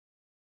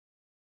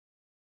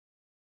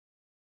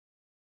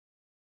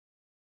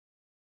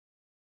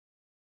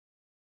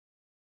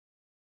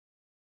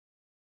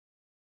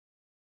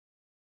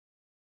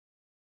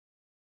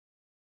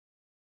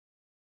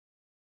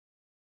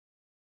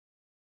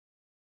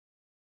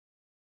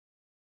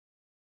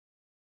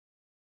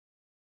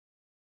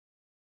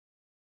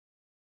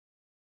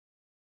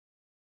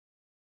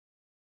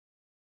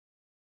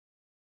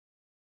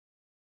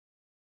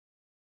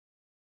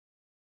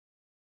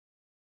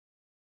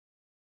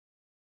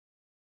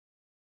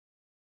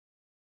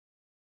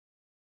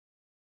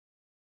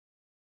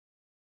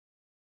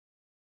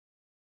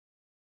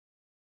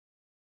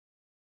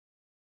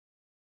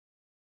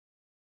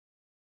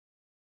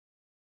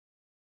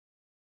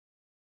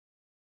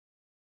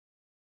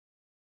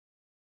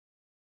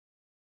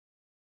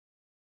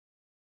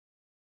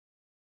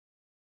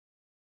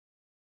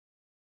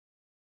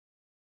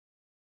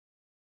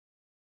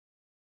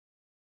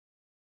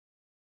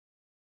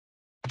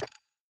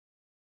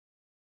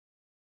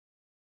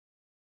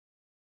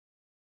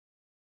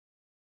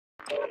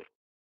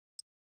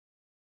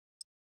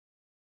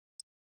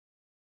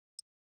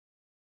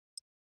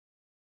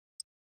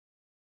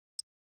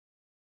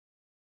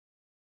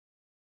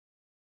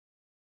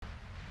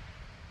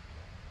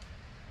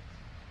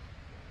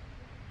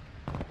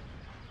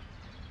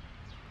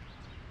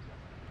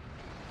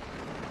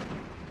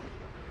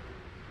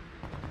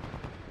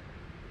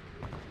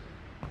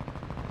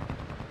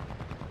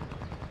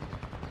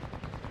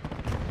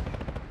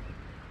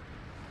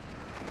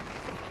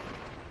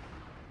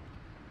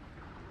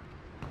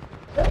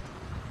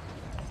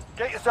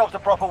Get yourselves a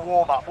proper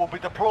warm-up. We'll be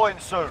deploying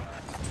soon.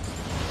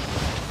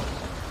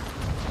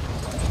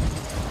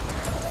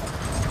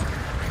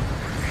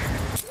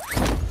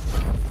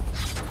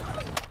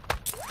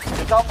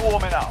 You're done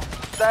warming up.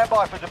 Stand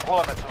by for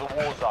deployment to the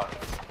war zone.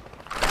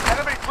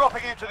 Enemy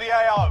dropping into the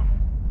AO.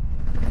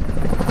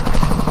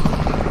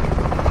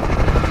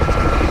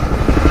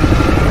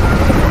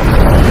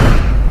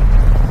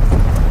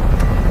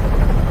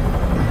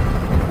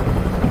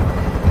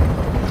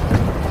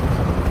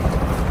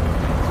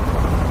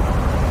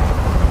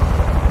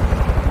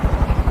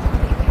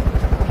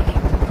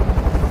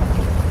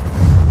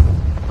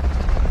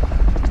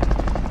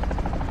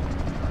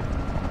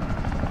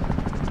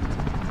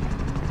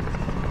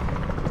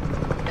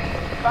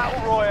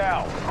 Battle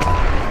Royale.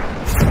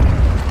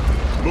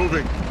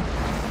 Moving.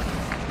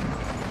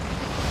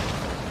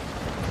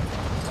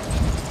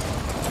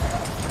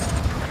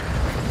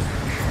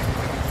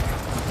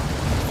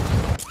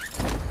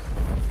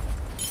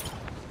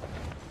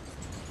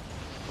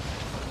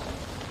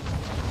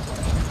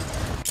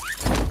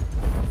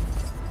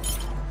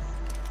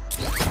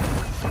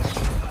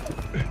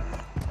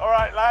 All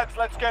right, lads,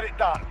 let's get it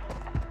done.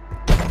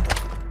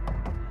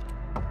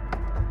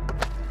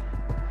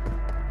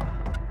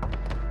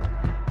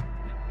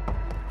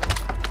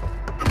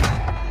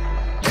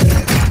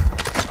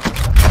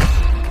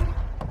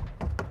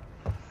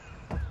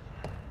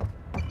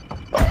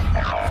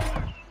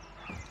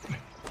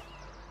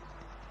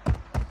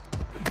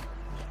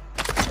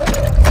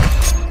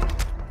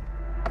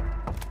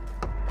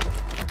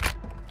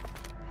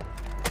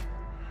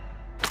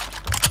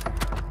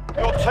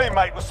 Your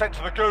teammate was sent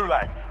to the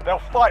Gulag. They'll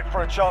fight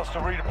for a chance to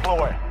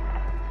redeploy.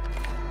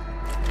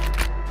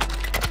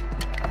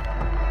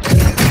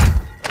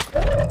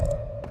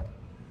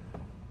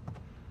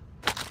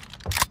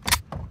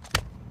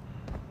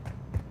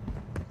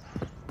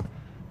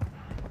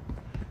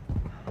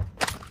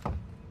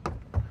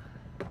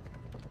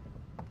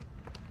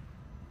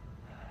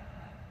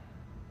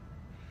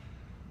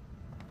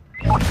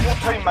 Your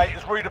teammate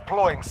is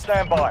redeploying.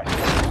 Stand by.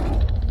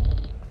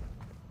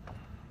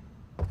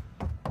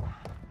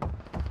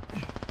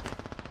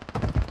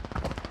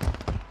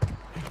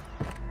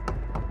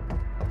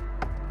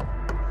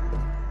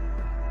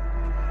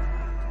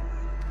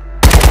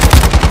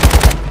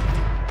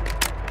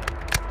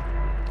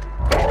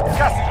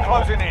 Gas is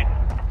closing in.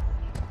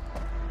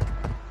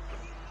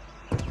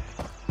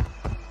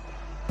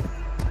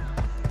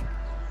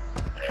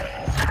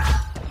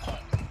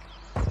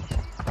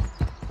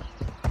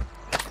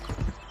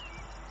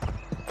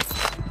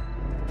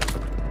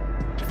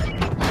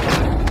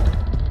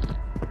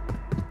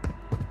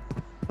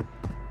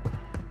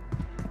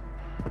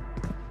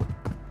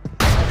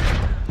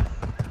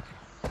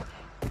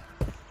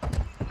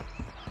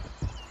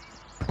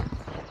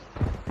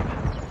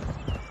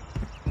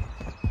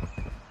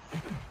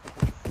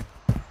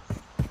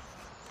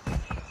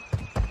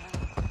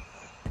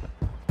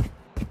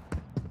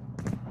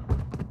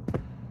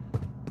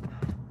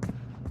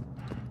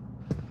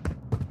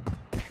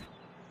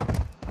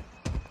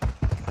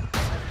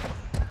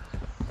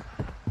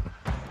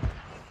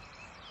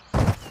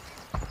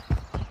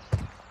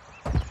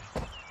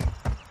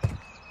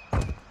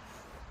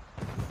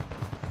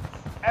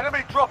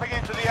 Enemy dropping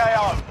into the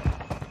AO.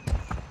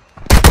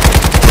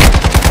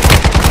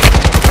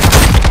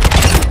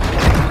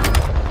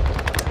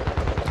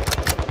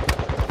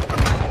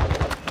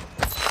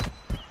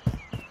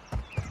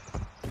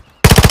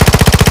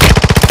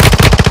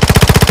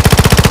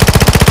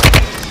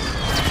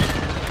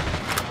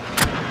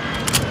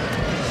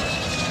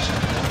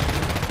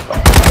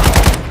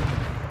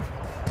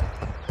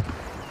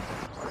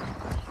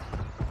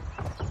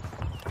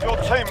 Your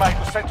teammate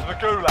was sent to the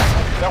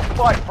Gulag. They'll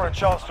fight for a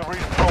chance to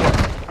redeploy.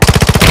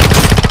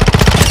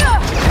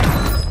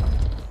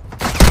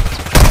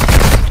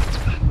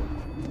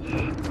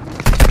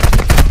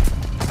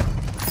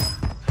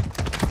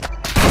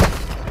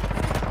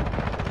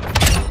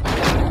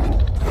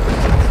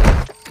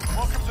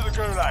 Welcome to the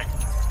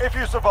Gulag. If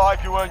you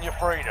survive, you earn your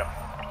freedom.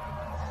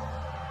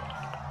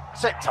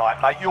 Sit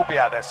tight, mate. You'll be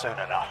out there soon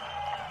enough.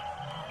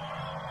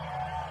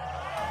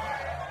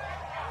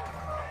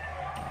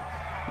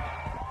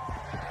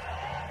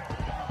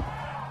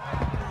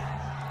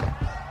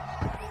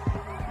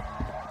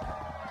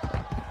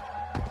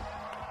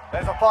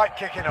 There's a fight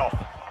kicking off.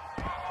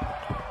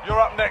 You're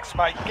up next,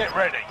 mate. Get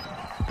ready.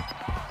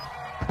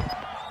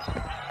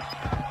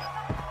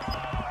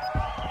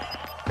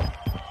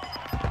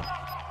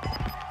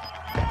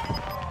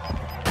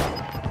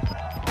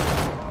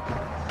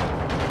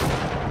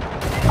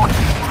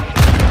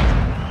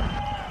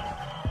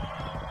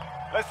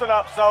 Listen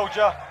up,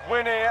 soldier.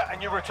 Win here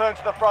and you return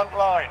to the front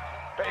line.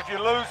 But if you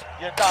lose,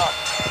 you're done.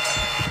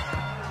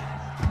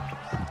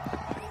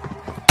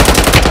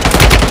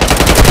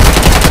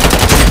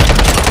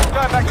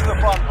 Go back to the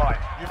front line.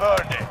 You've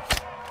earned it.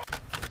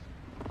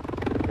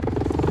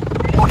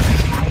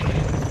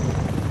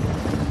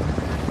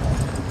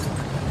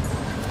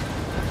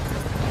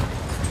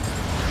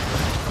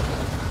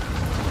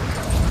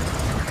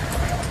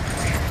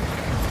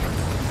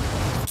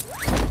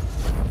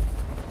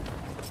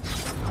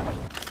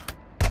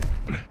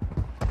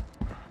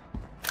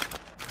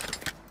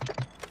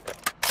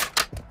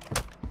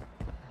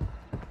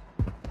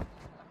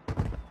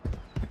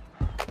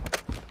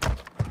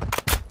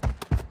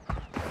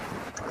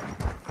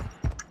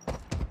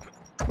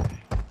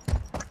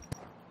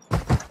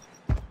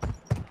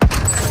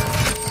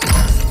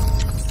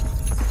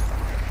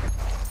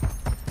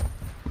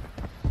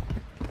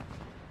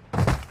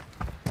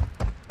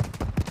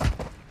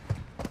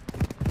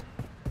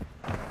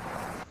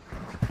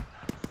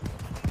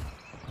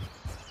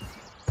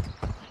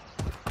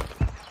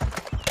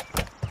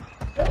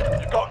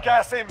 Got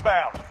gas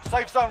inbound.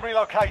 Safe zone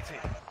relocated.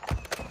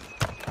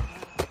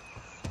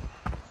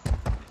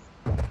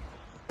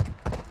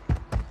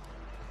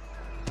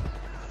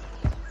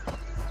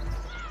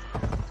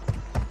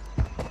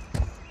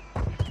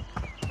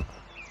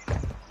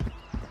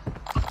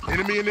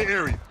 Enemy in the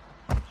area.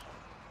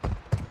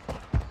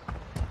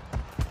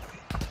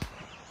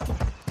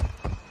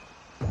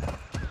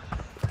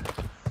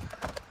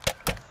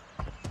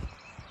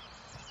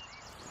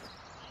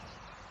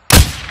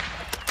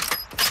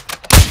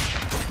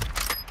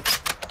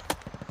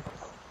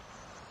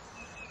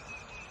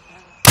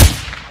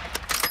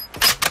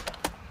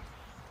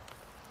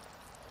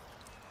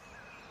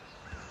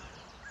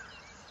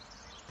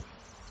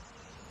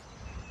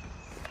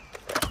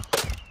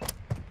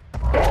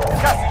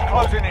 Gas is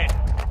closing in.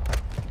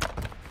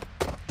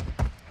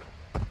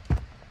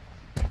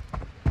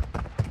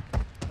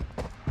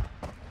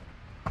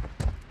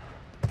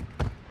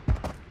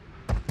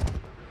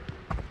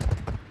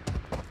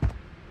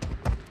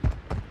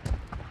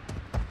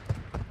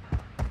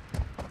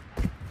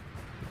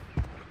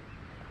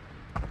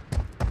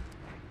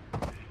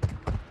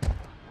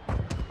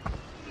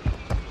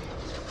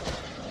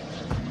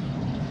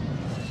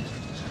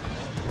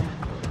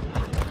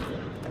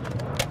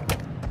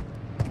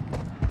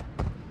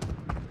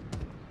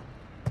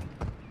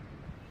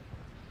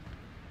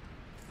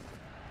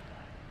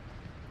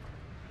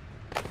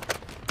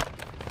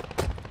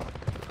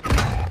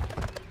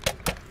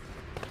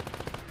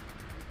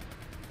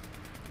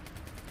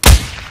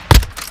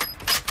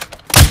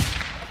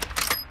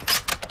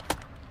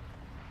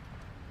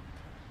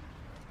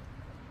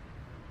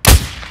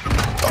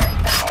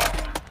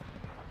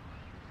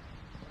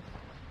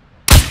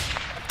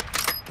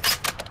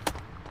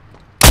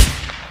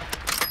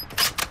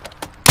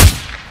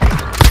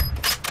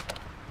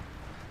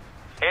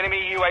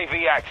 Enemy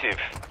UAV active.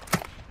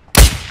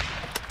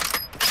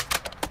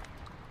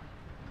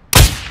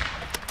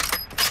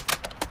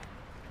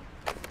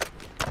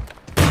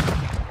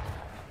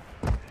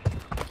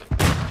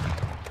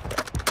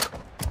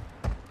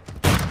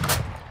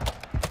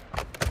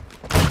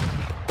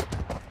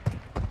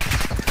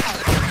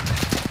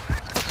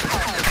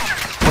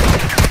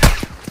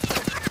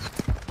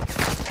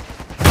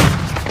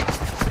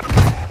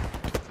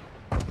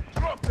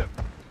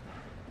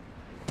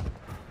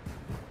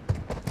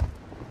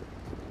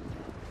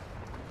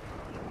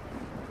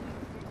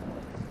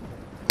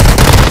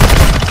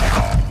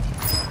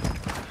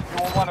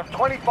 One of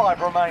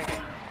 25 remaining.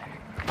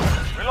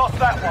 We lost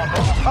that one, but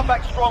we'll come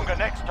back stronger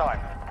next time.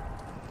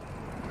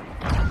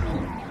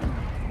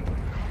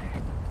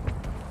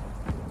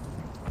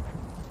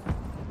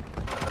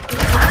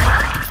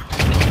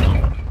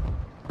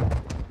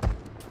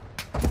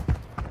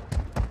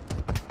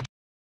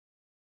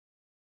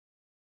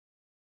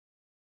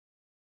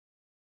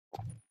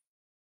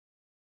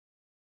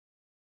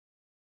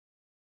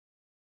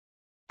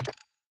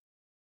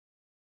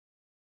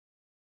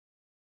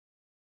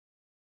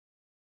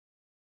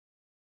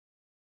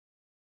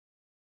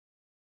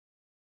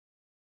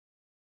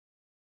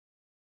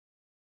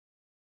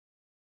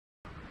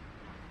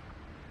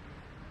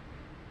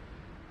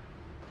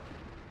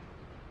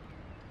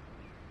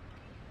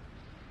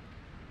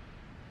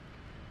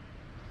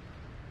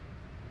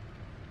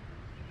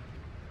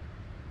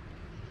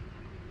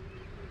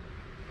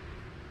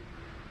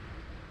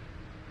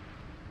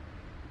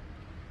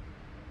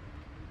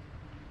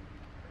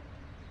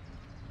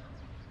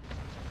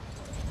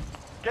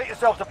 Get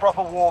yourselves a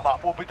proper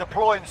warm-up. We'll be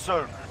deploying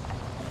soon.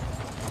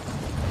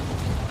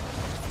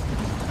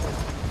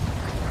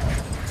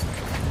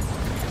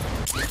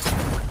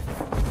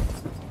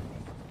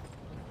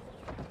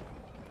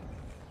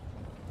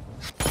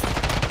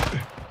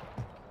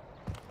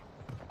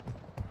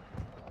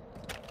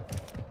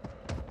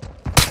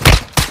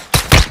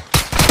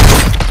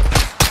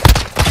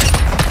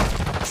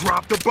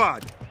 Drop the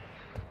body.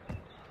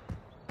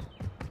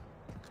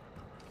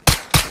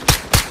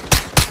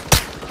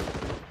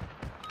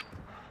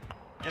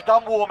 You're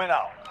done warming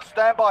up.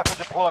 Stand by for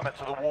deployment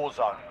to the war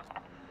zone.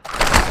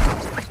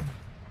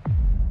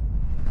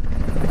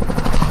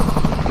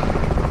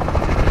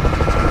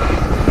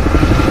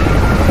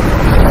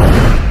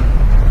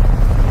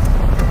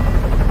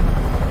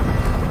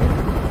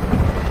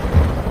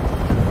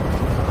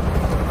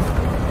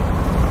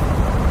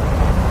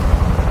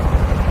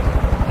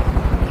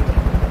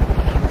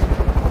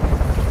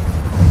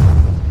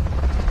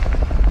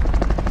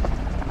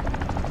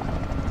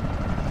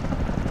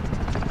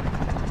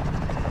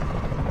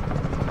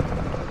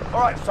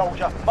 Alright,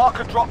 soldier, mark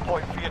a drop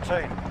point for your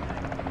team.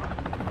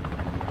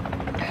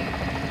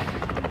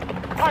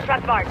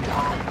 Contract marked.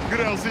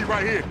 Good LZ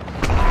right here.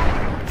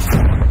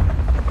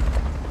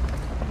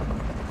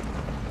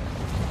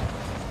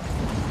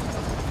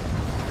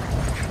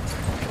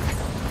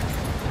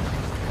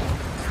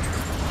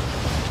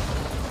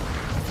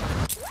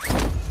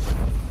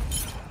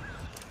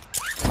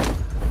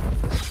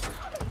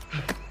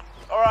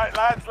 Alright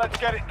lads, let's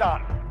get it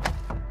done.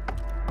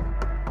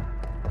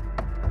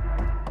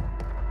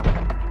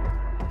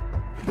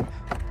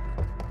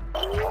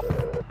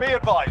 Be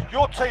advised,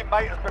 your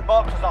teammate has been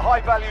marked as a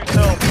high-value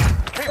target.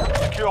 Keep them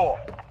secure.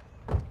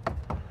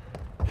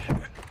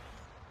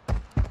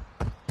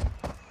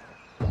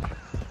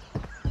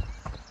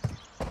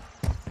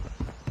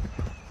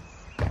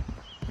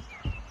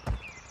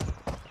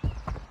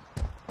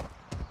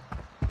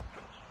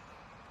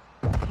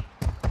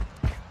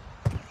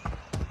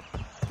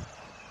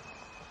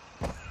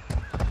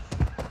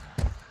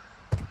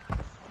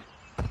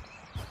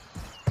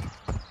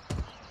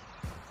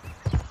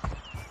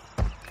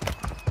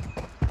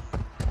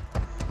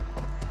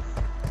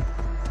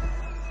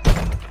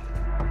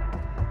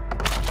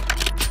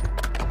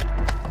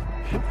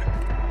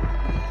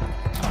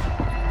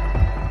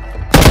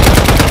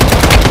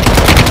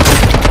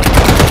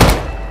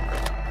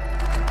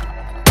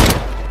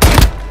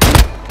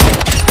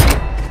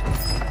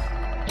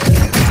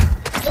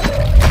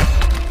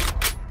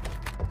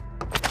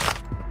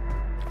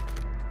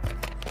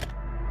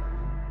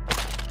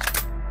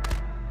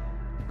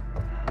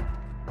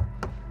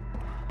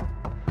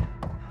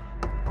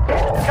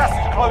 Gas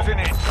is closing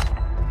in.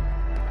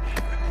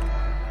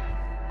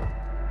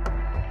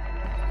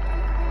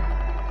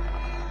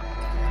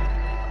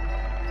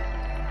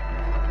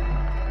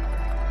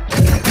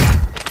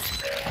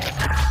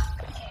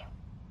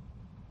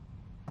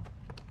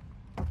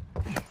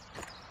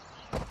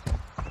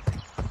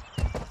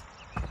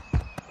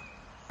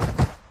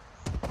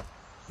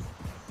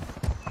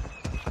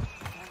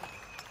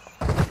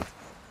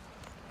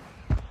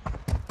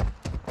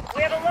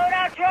 We have a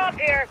loadout drop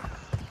here.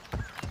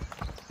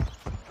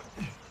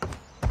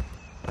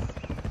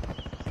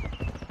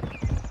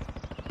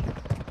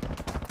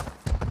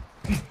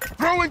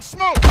 Throwing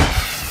smoke!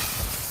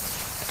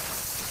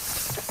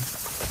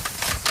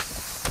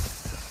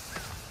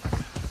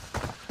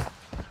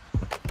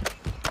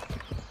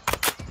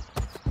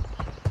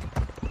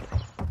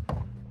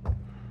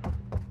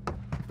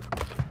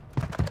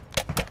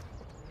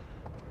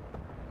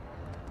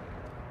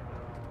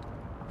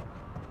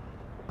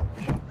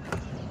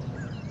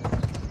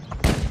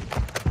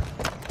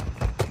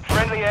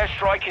 Friendly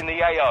airstrike in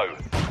the AO.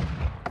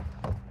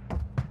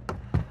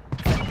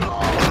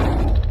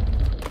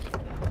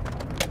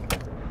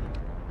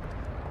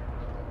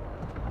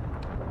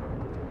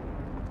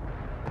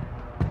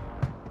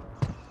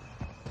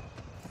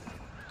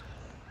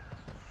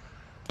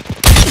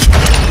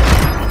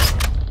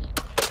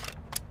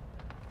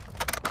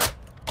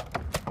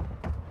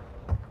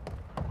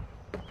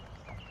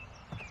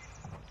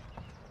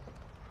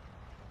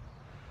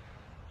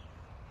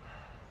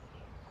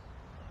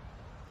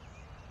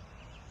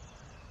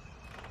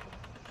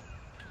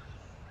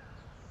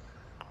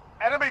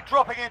 Enemy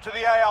dropping into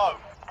the AO.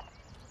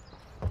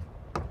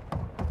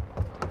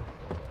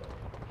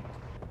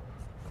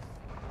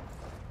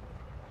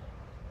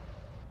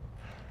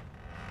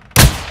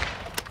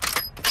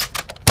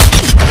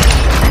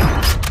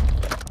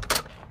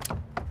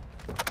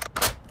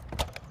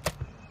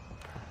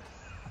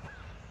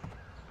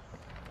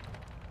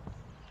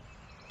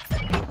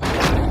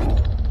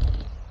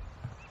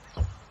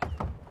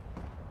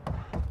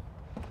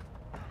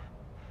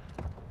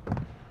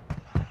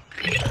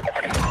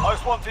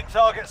 Most wanted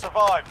target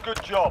survived.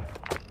 Good job.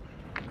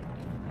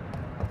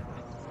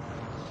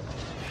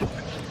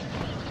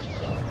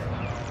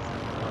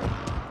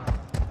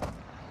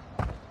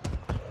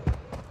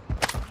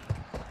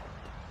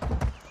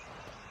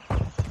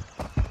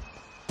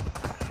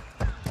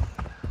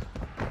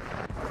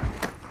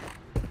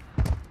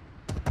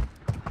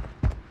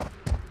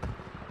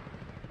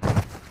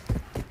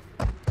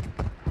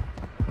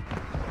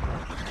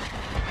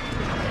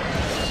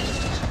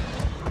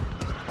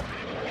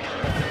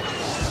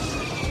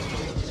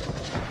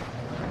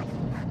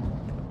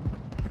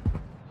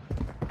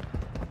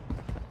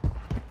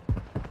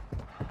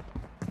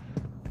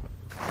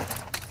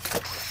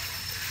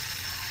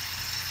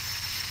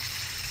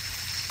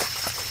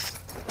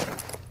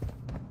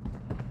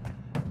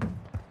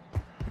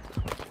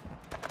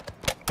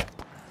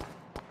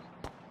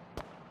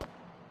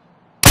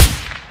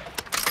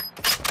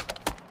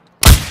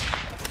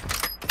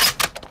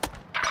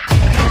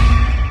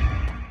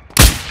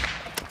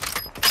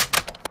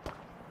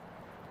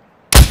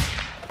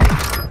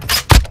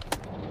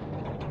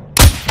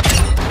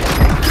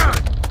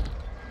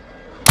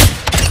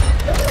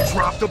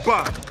 the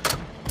buy.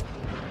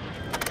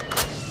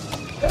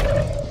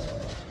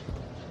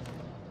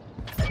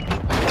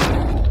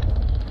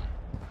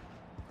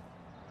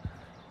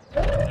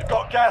 You've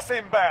got gas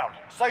inbound.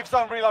 Safe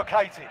zone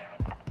relocated.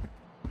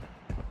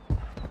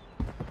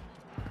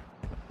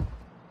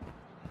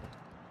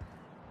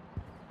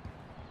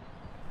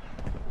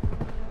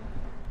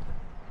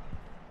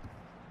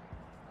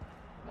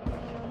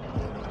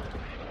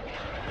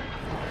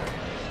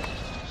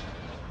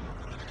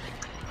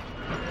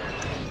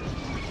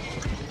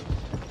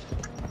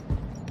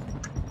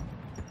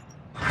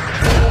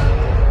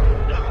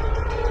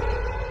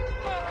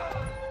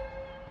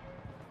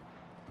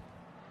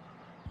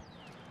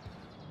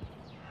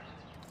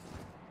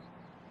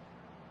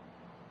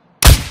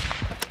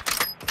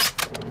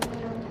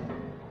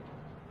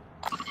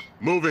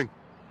 Moving.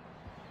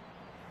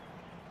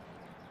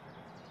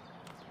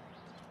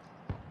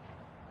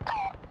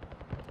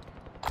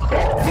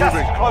 Gas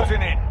is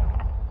closing in.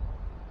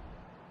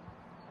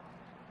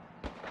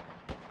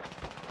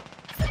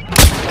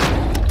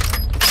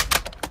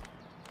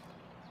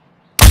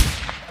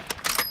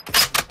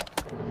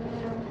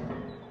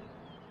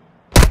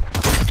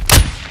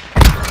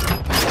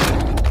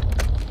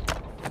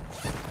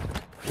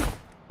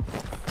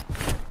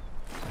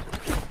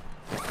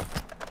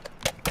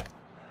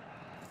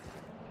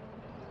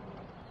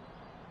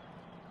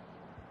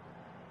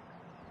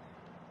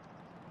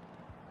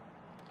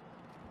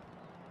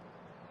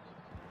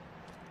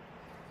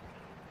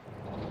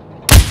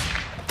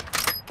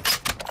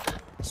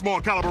 Small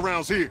caliber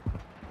rounds here.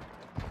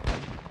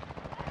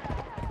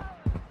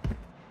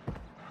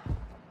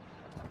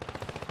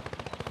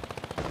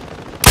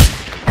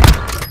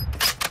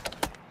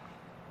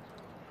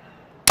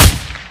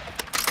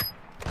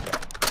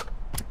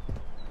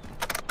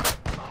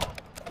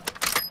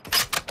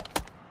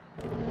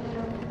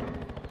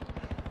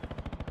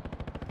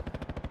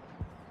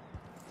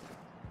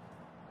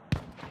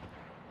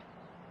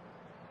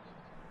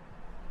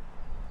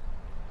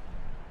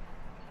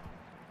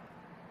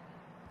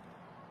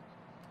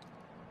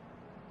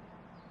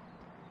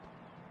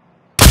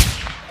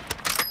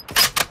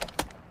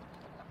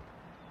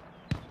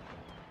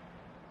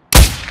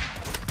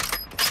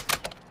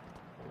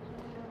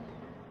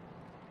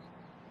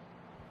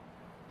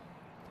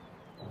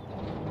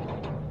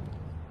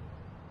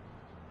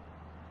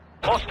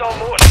 Hostile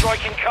mortar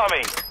strike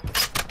incoming.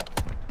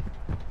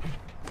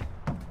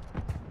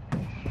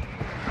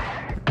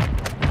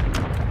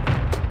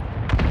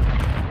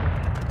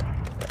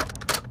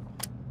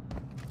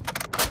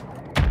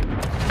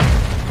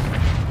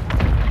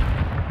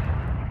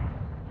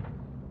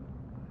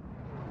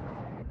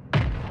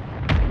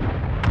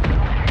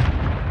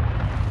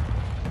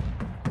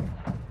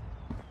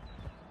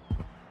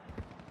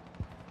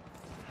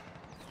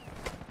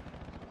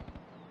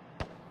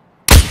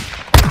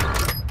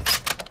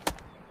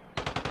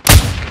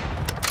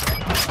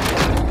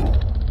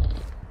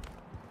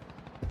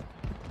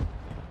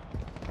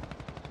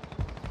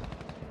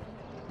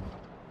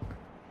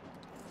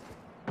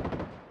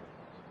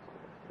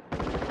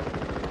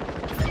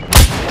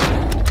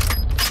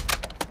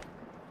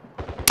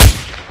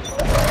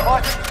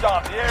 Fighting's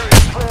done. The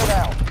area's cleared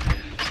out.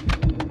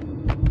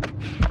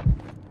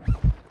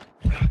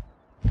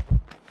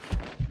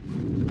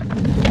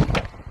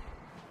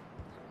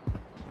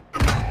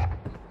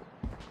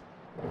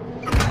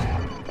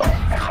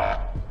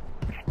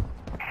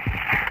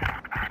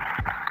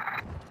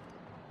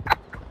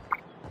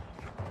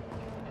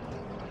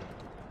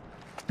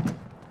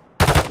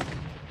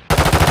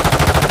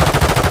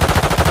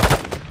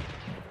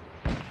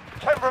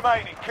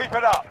 Remaining, keep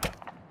it up.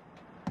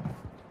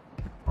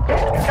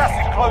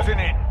 Gas is closing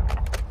in.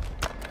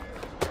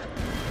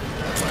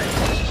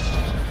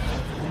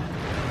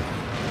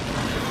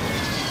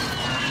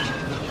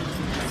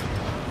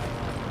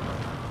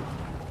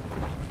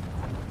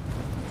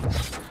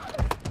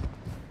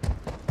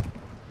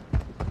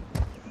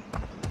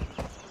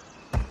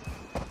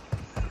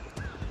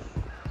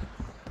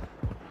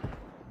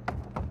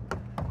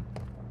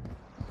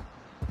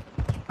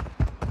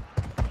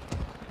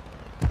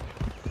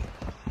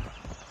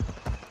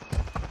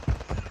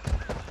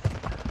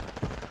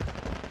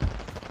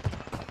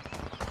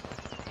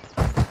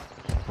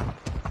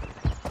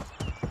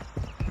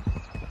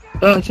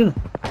 Sino?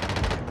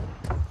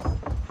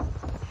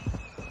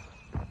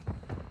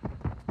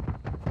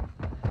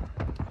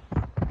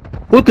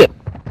 Puti!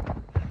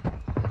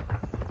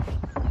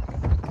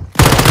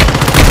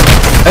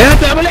 Ayan,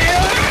 tama na yun!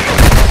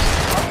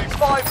 Only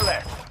 5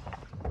 left.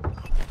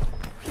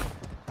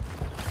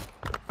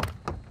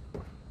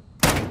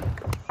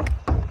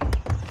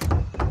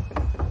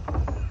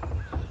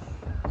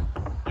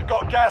 You've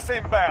got gas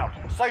inbound.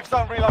 Safe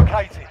zone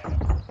relocated.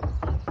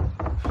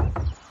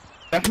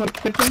 Ahmad,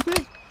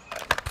 pwede.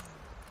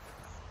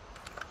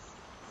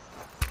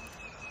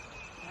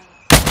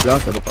 Lahat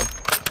sa lukad.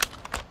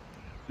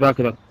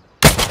 Bakit? You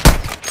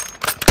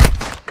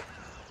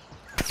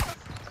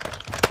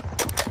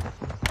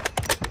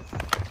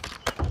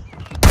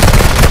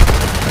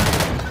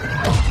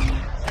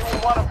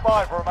were 1 of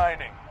 5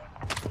 remaining.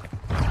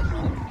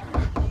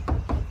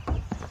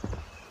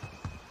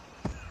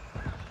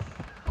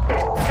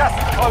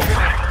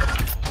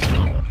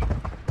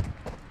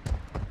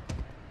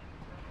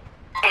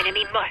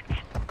 mutt.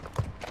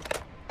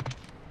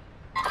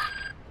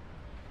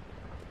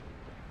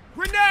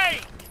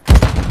 Grenade!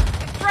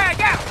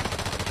 Frag out!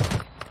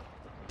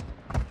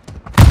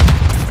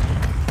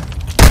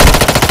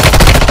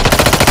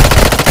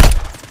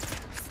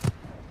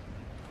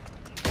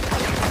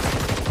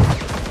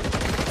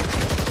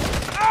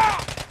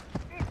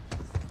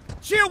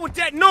 Chill with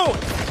that noise!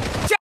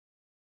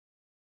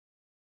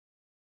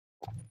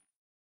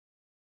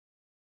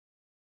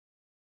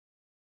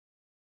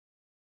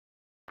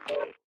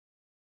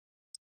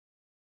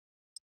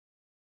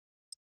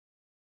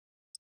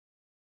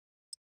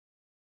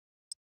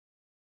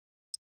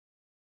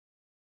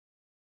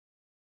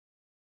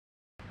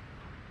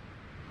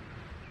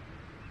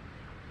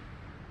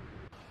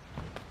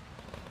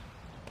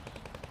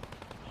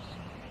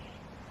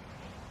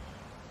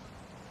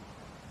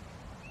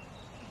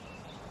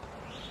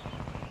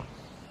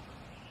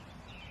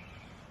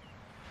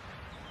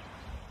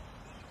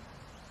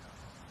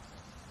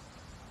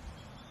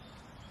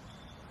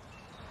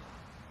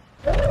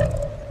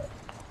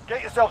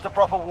 Get yourselves a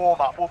proper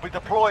warm-up. We'll be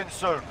deploying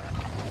soon.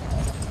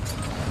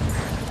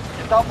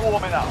 You're done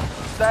warming up.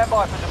 Stand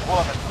by for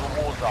deployment to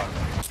the war zone.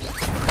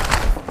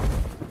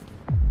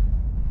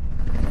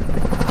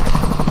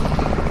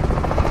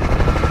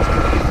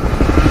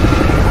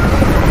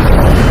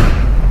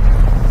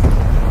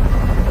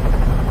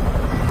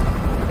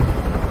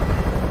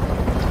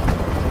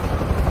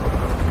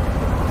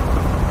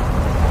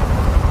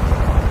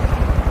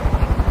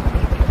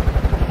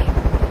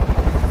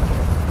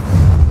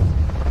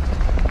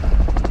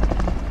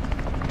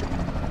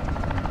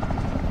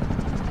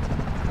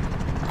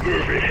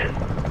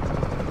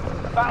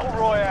 Battle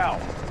Royale.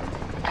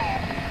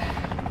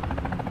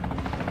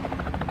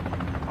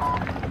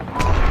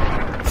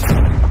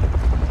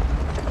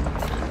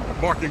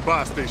 Marking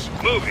buy station.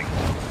 Moving.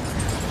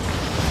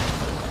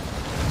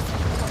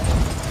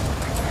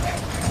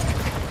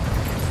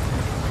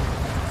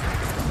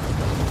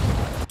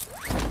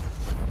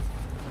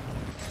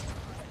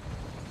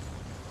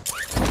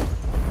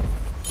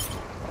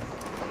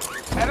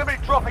 Enemy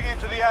dropping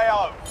into the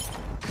AO.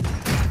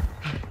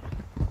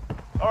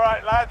 All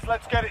right, lads,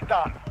 let's get it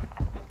done.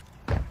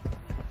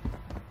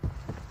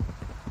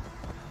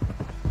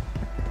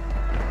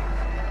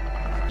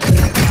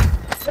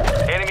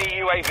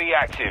 Enemy UAV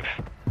active.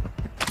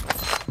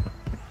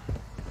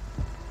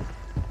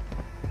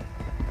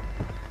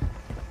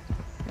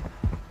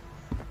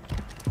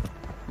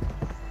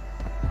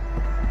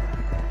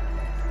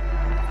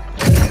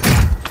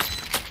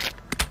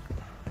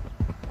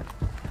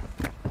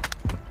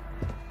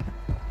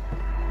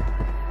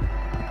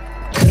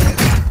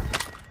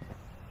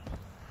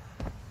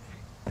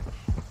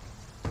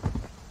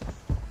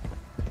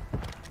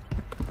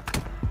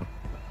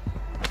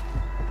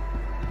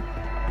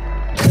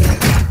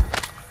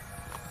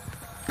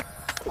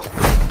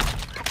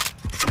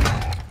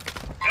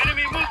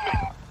 Enemy movement.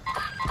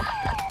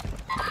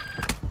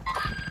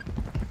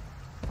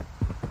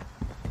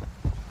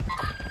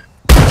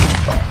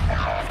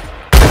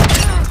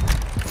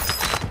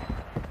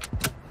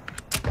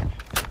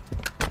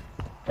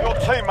 Your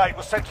teammate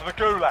was sent to the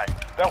gulag.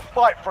 They'll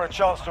fight for a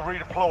chance to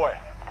redeploy.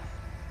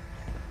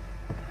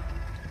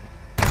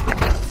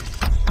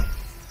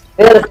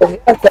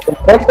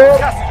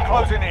 Gas is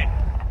closing in.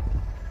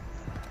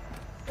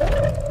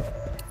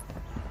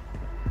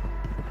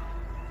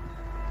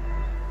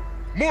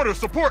 Mortar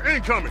support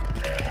incoming.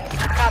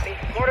 Copy.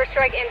 Mortar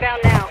strike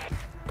inbound now.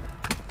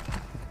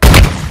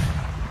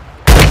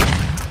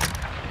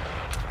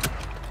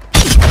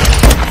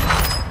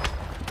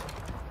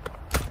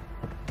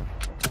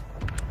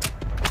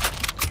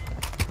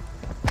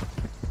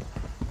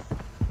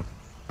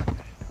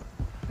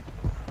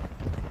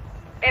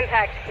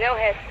 Impact. No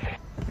hits.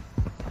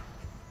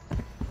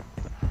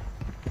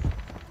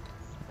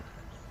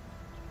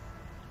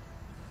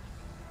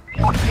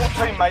 Your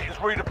teammate is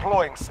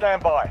redeploying.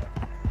 Stand by.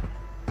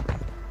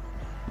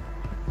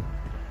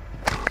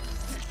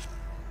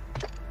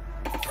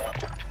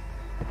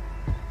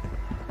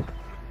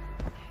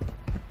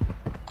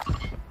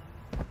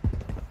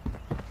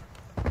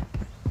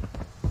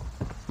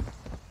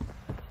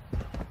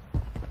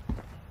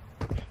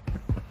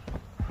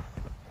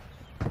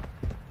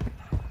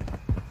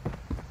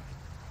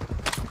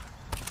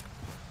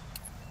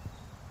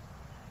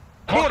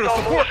 Mortar Hostile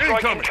support mortar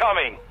strike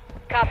incoming. incoming.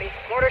 Copy.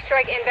 Mortar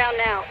strike inbound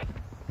now.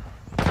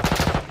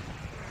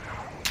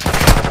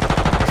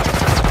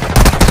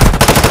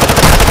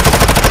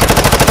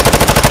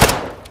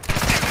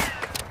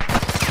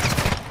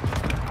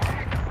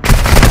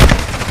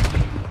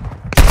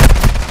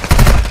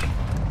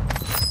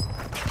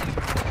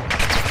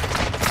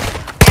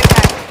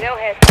 Impact. No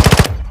hits.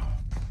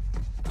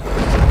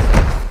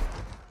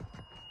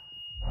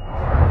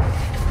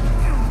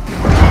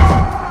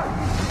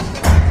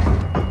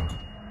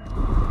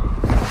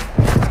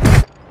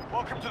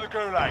 Welcome to the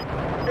gulag.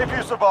 If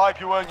you survive,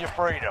 you earn your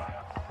freedom.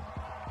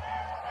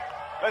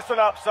 Listen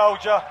up,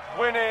 soldier.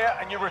 Win here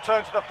and you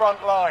return to the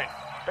front line.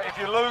 But if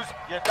you lose,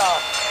 you're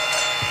done.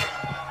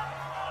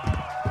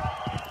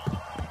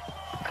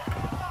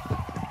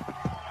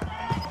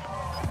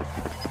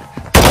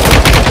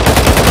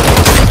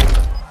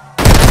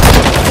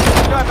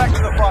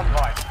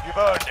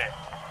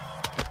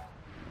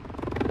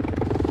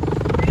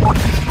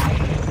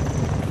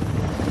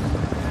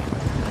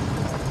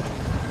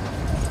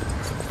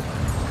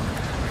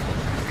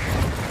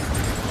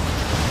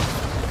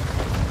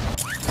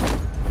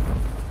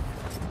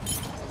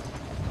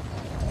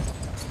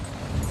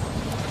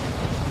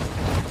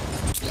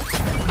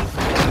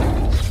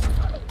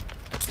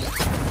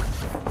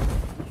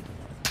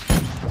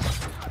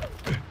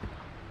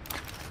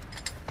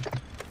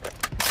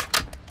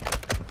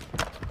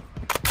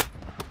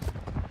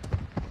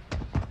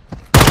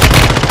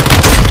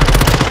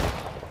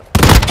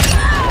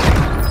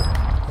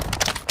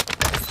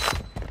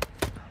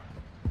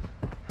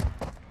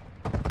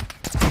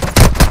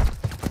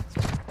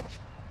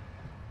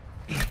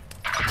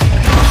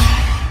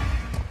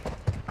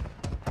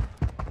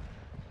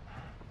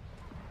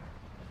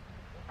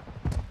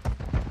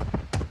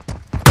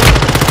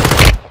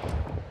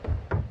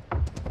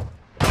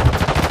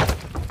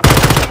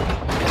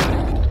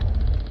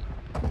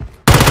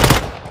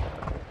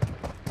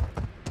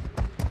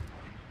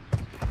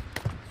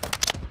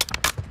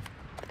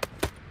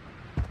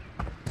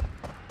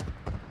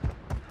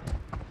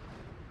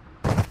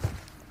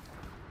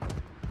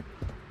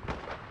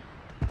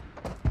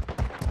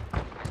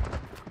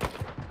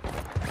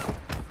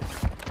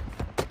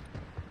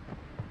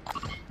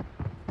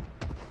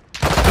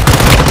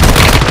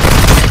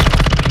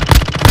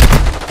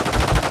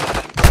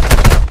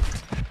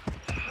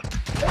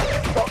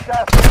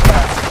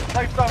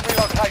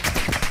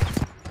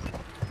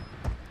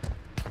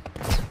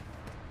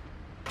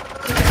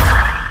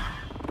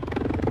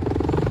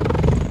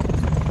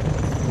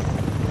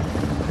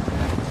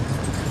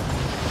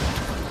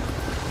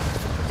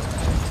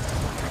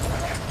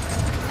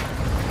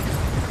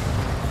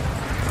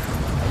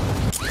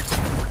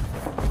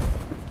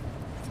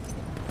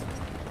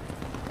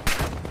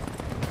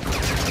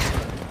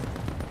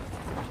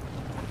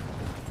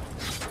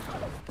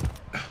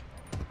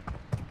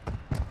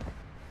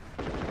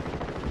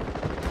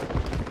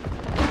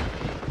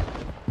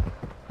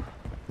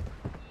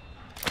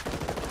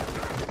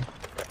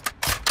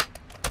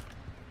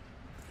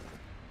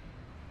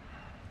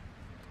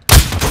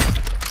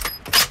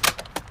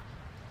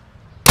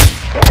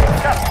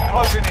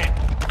 closing in.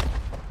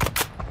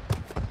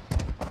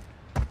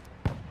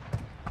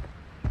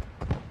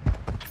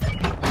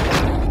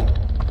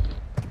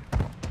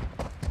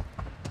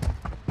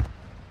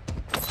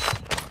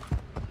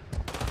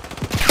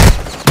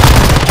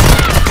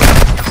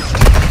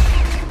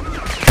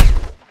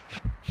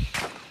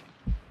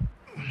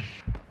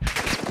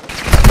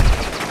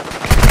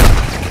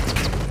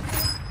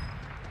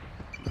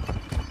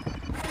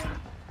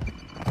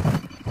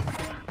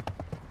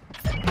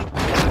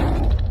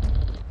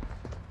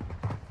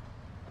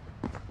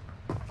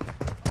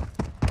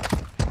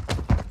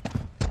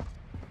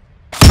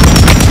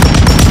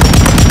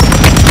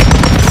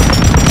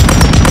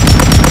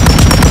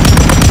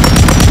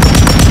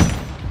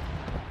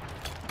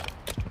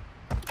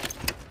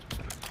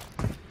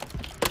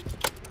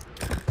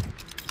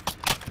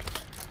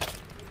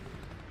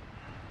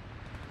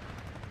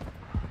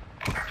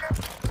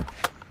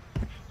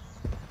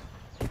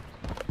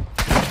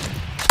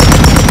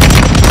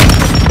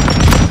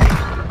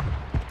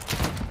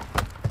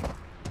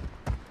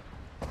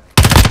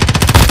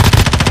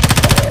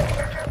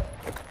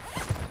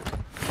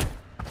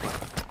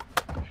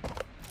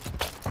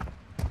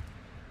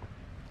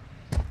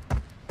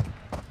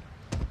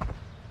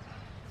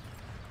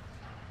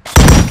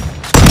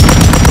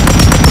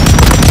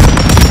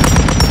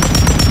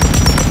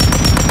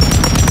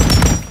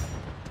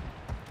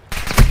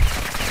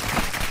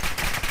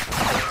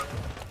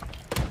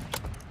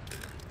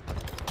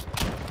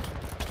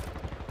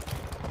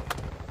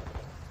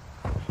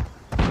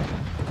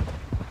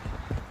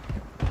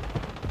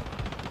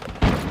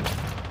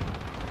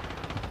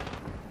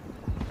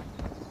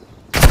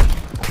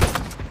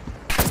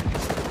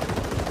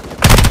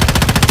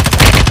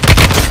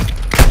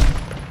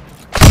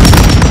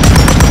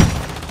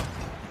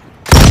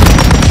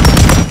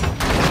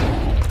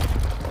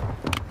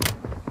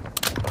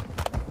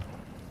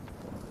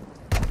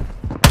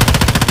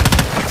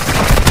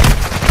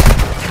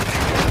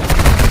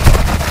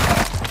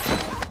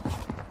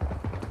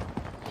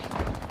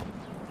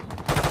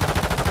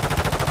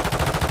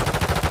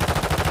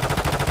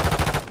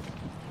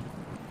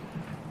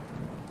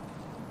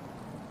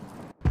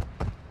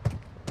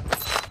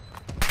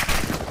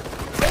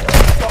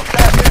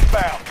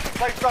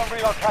 Safe zone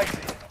relocated.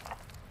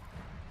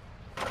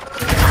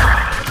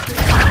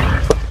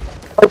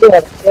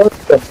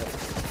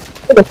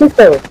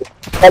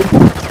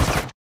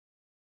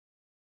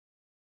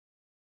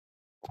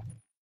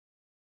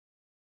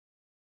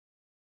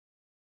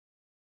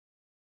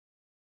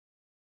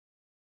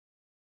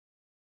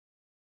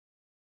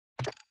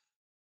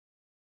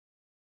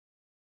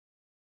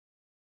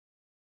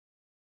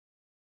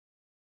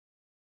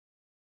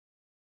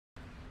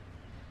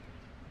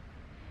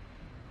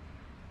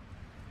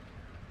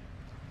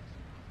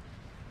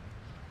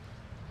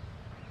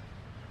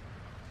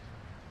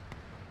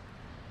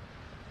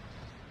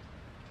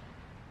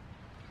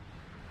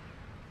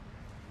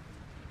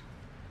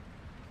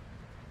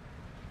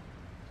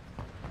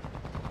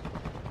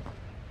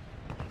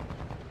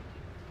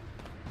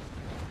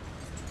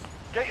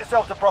 Get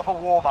yourself a proper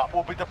warm-up.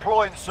 We'll be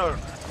deploying soon.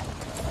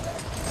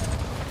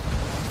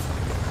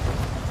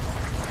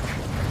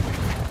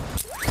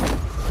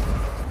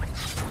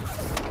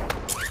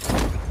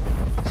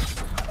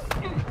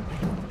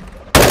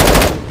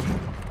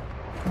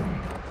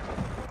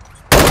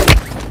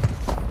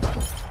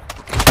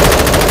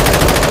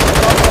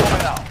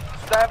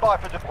 Stand by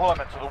for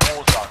deployment to the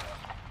war zone.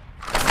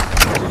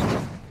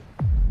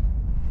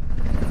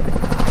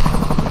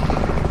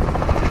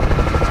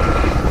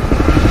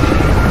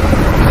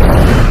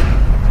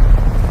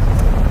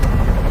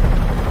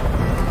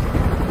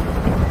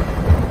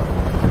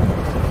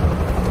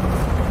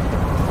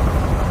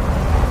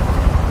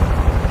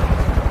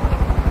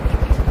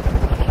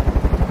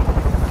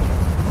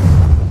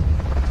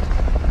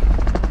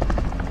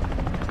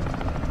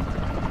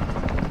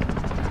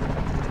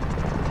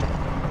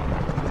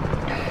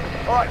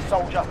 Alright,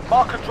 soldier.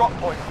 Mark a drop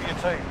point for your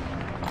team.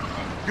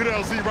 Good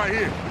LZ right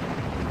here.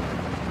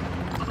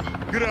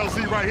 Good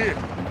LZ right here.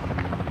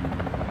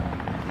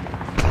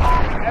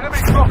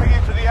 Enemy dropping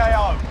into the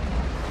AO.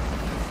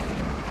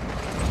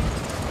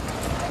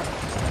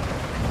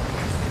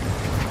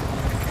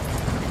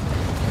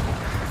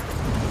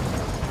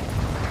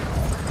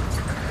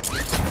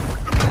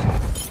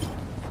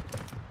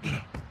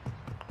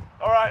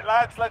 Alright,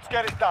 lads, let's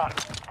get it done.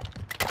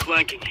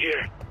 Flanking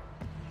here.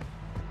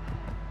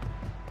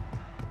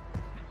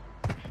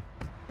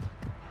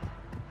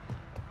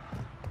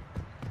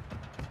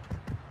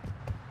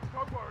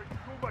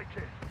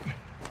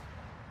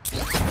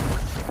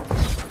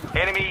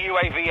 Enemy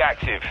UAV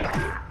active.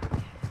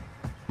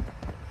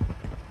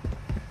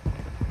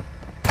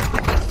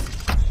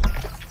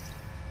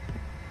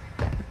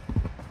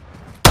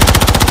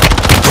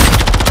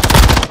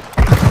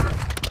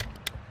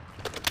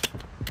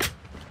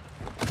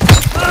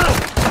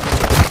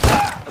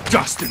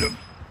 Dusted him.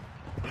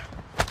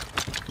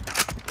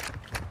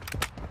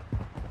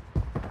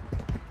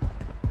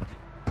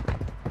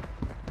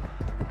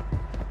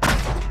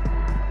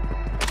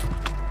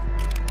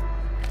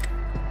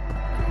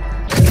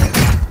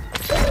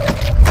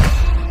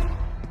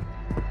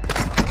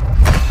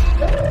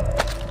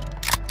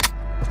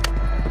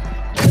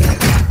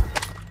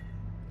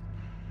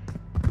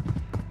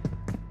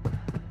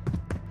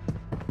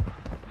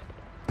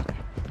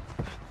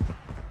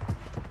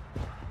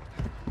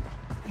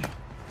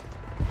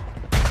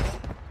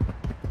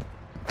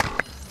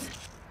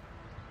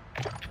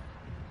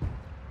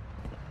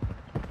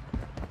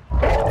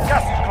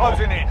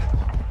 closing in.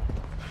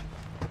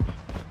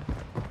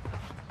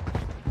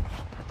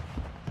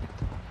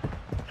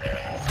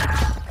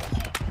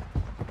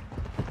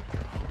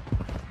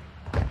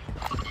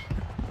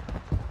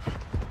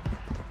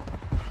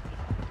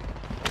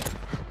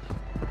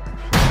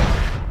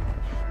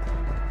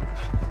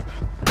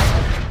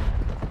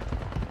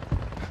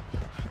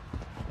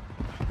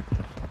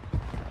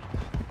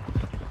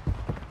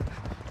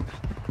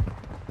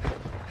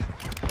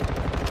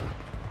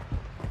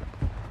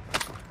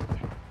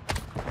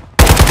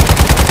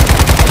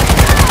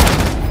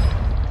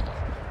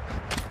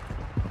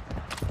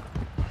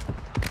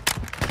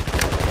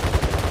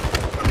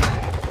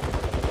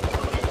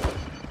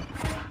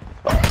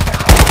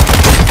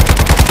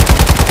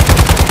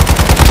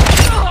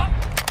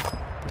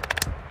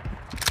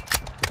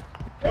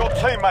 Your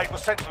teammate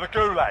was sent to the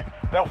gulag.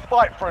 They'll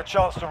fight for a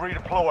chance to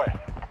redeploy.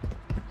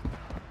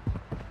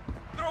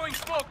 Throwing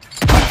smoke.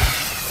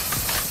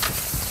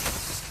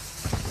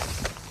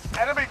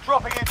 Enemy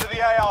dropping into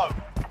the AO.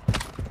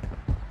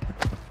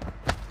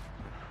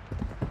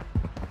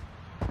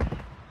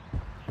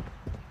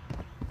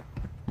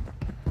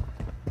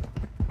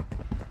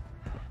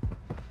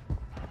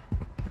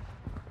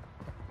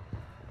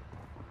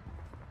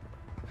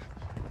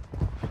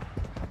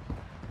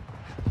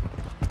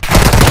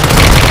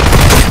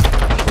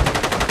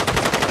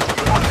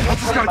 I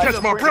just gotta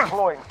catch my breath.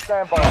 Redeploying.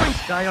 Stand by.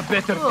 Die a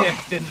better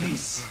death than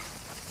this.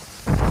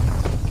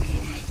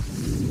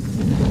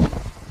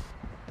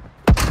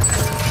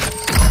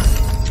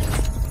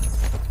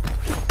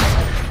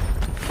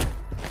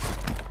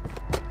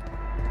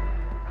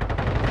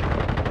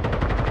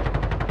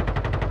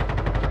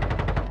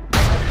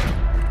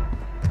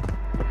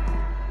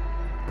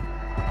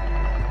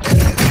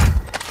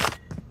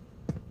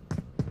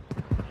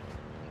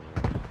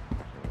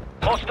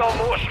 Hostile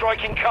mortar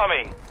strike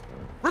incoming.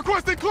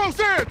 Requesting close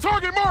air.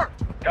 Target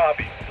marked.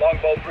 Copy.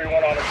 Longbow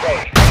 3-1 on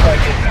approach.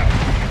 Strike inbound.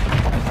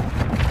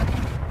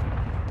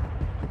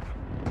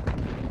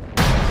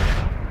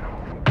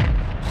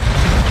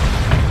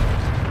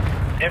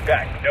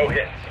 Impact. No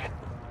hits.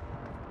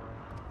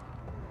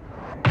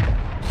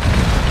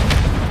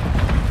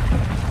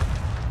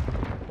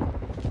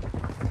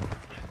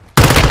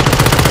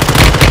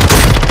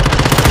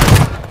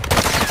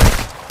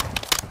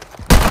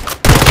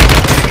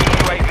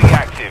 UAV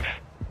active.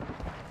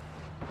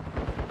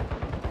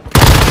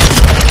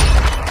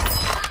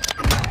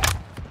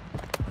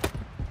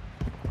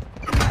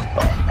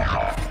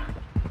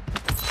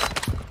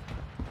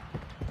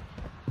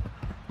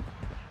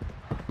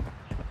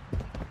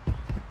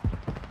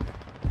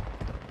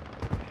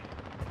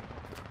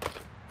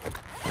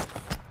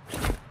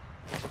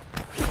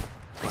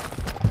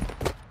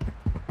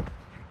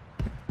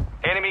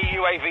 Enemy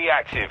UAV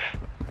active.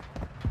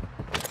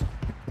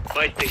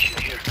 Buy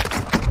station here.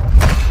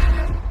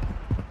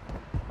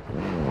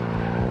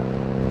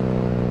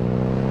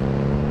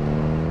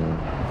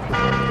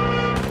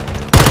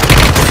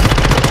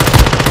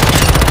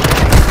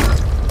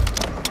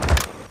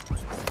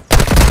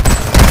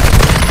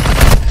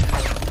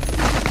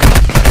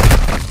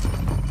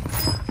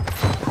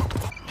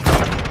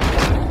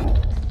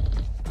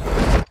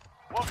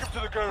 Welcome to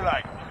the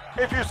gulag.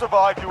 If you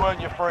survive, you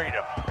earn your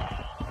freedom.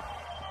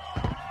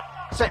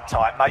 Sit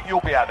tight, mate. You'll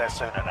be out there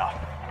soon enough.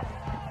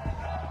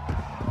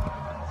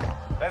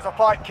 There's a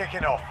fight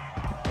kicking off.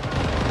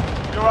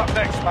 You're up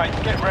next, mate.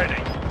 Get ready.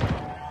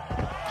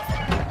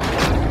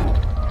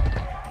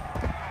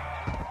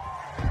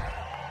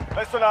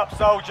 Listen up,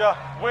 soldier.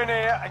 Win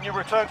here and you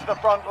return to the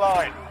front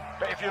line.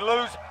 But if you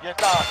lose, you're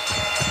done.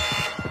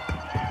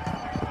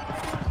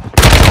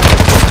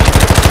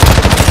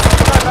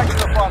 Go back to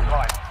the front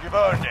line. You've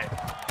earned it.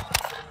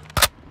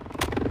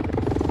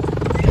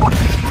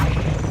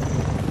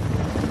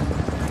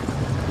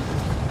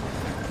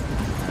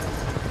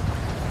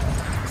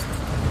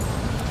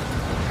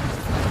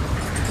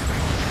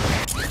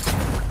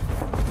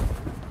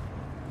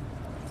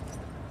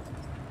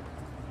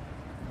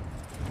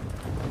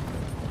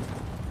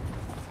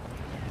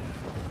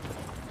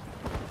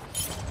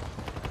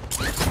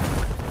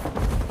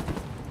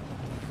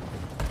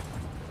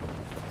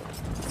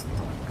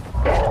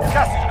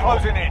 Gas is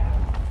closing in.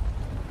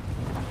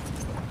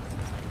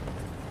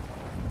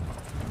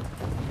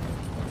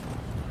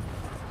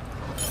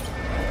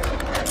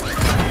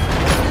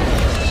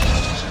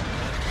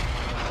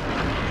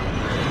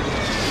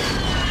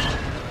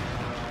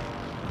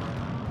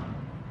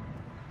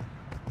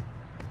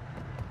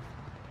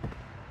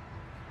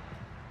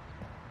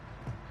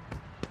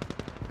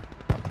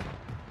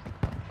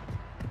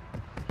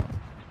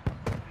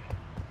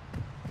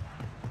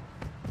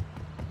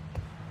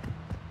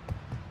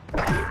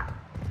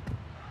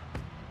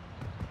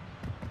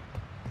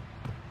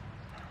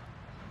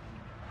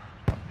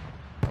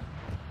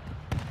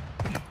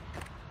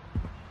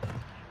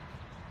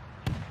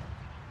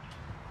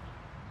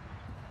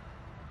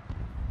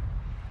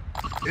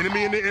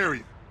 Enemy in the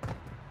area.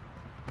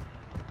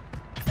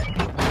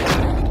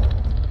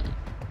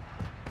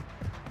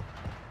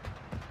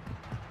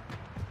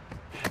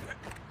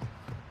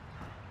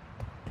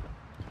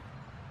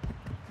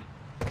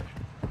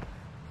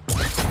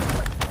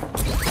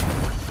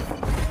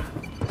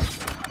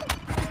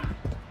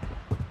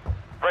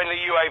 the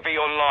UAV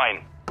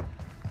online.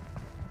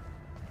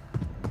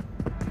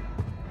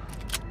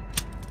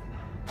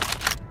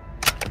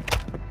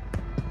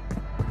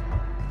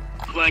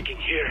 Flanking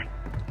here.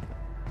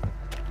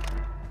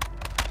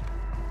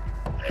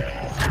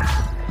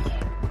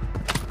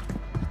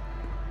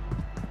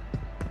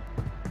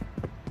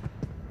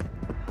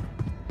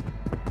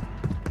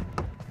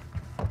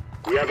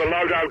 We have a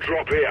loadout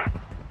drop here.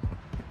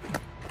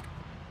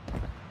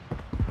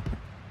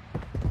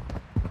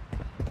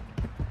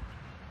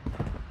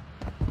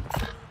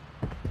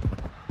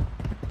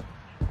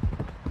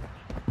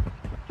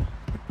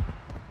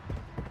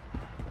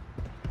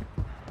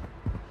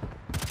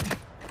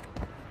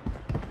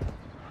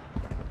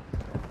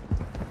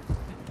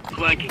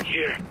 Flanking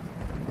here.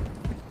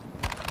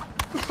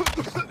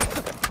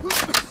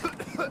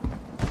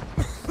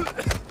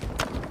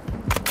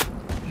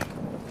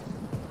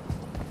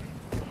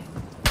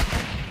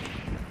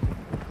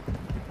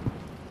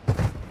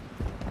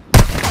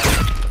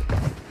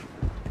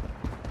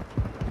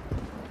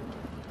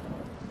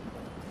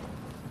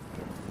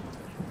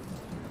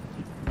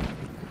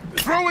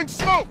 Throwing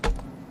smoke!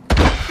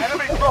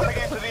 Enemy dropping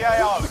into the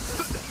AO.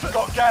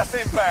 Got gas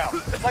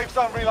inbound. Safe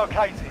zone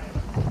relocated.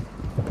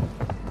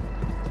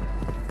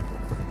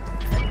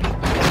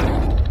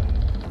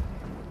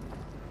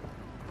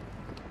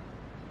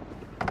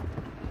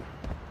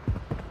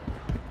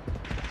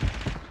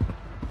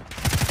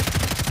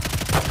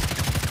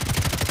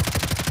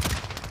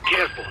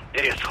 Careful,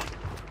 there is some.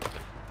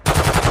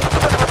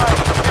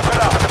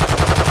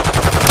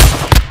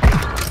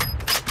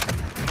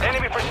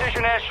 Enemy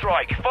precision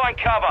airstrike. Find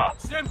cover.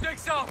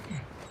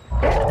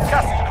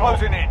 Gas is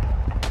closing in.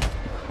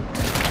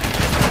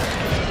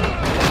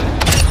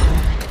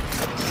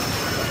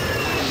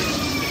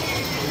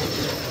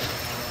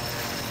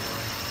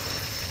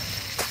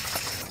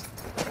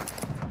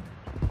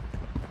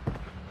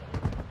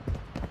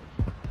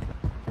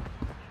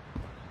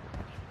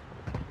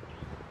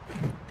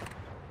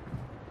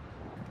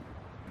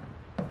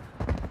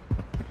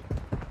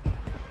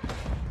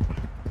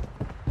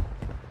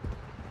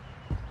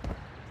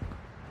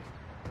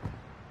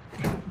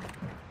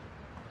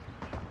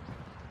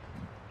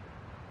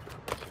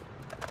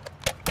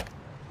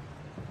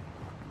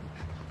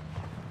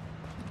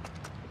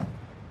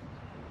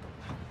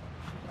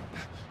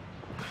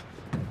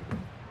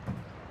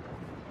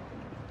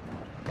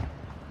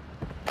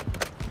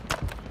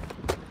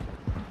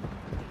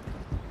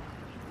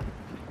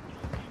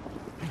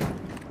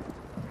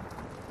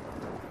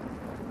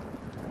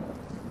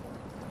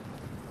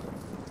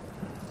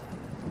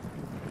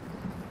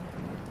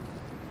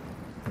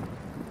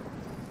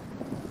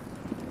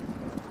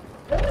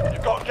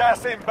 You've got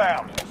gas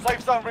inbound.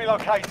 Safe zone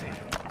relocated.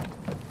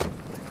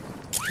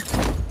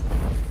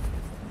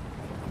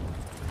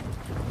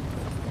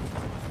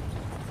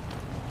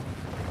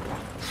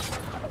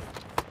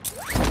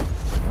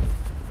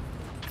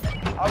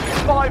 Only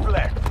 5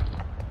 left.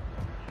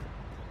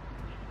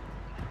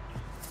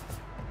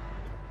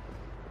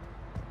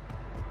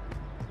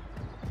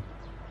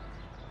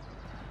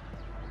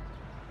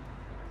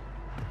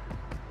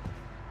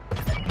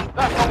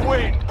 That's a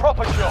win.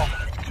 Proper job.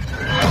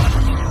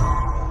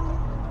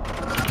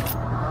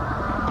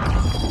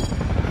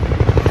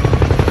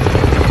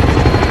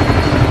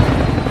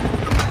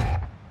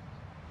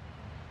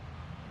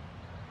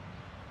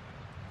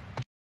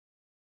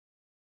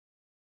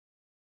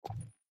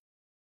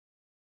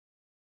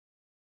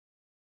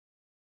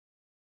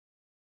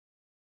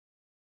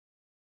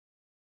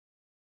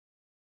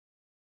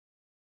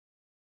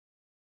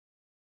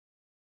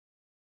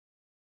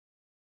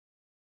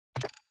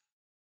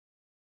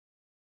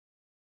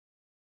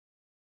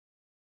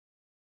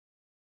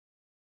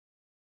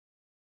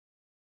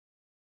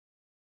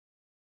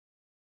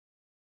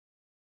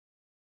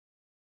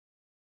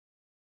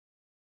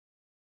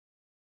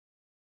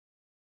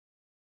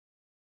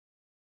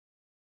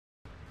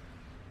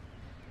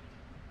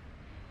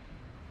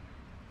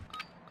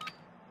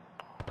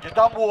 You're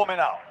done warming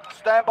up.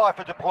 Stand by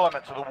for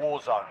deployment to the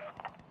war zone.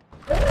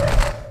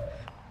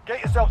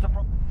 Get yourself to...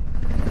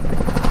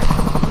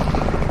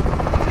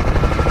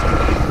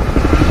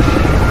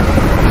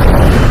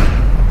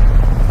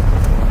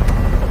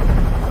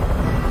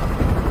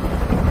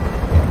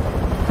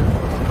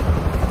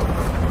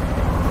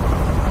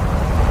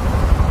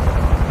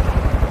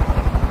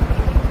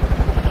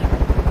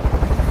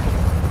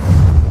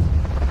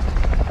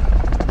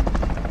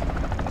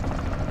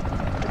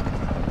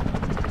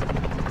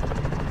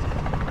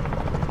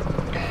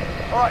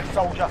 Alright,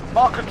 soldier.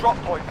 Mark a drop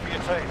point for your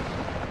team.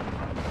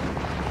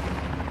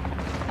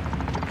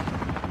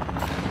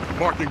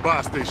 Marking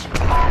buy station.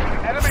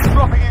 Enemy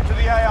dropping into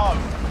the AO.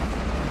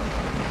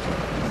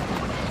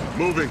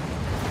 Moving.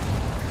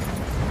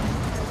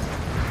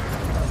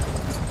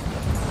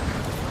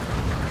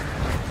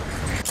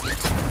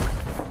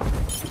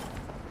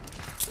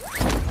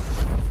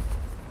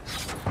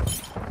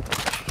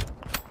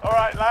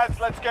 Alright, lads,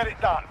 let's get it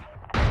done.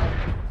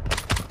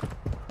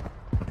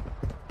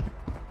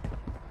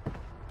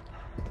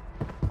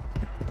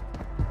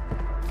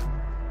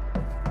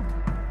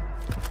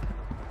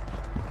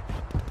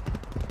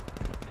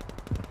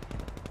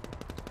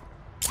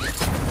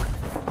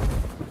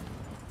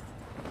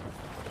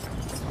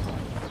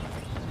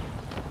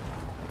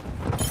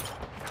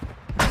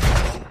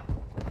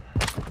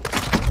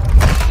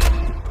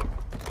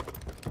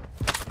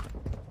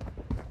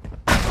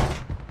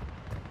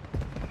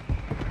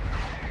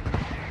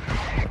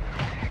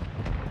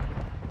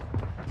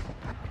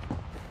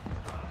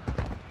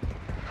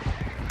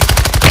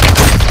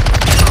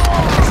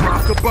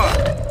 bud.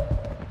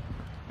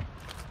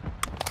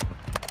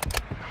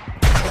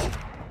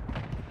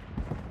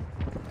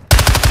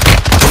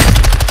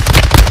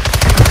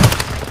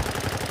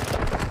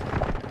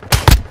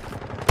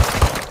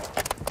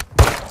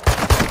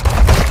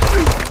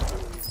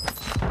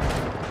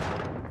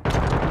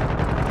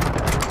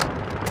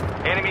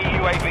 Enemy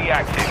UAV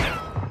active.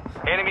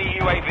 Enemy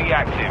UAV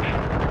active.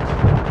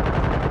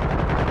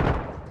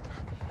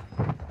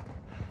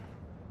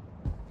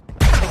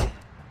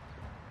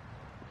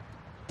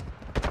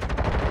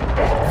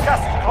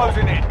 Gas is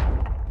closing in.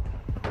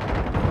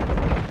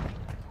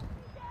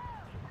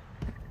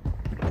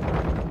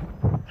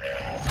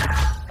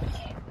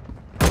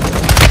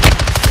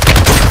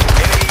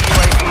 Enemy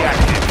UAV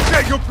active.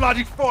 Get your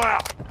bloody fire!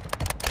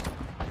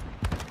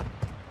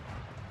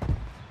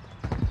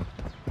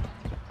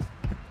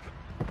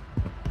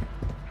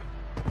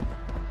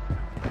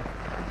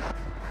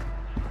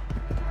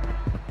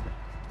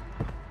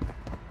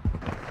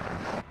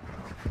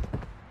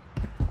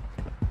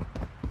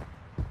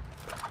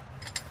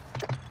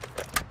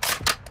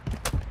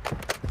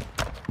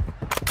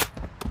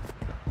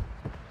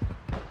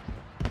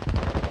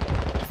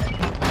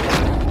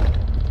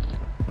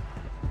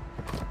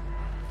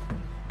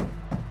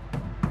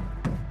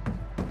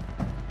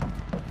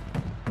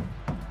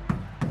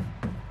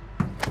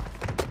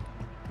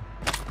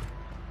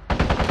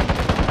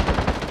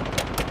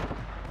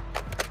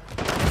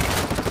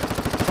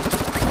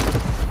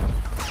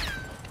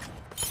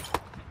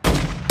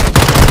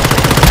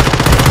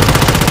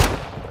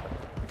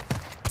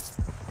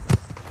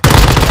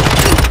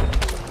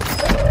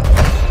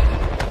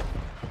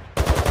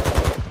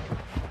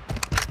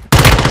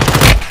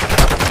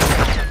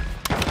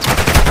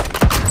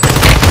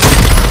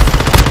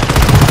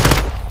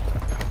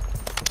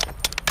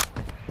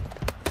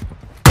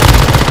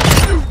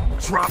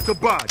 Drop the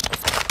bud.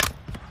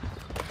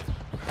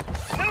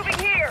 Moving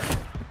here.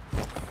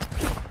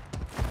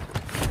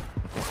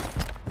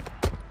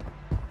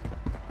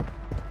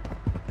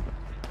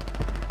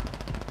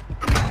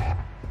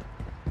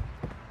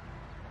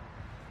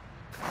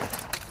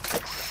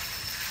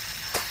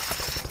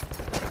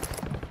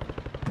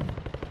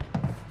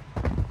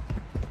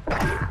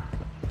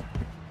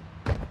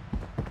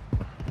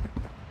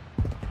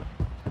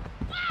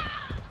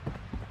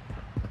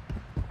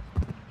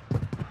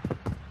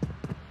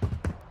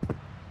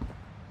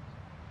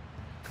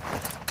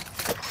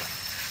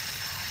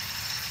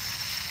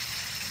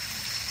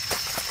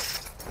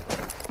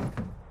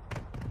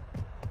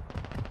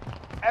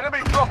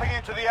 Enemy dropping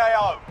into the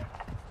AO.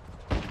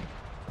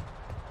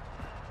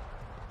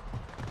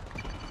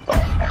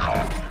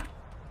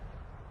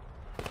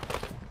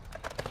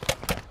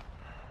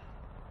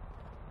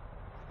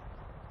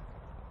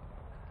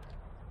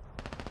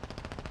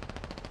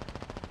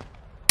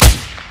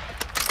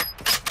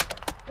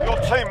 Your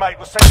teammate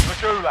was sent to the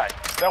gulag.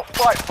 They'll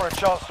fight for a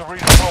chance to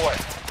redeploy.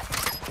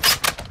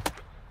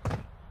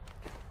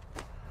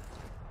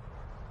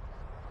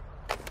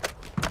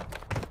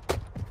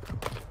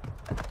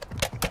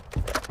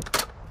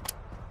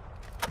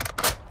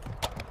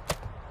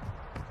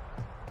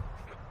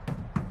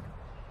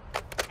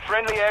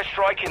 Friendly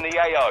airstrike in the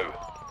AO.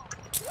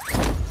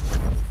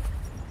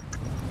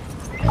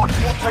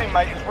 Your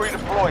teammate is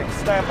redeploying.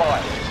 Stand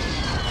by.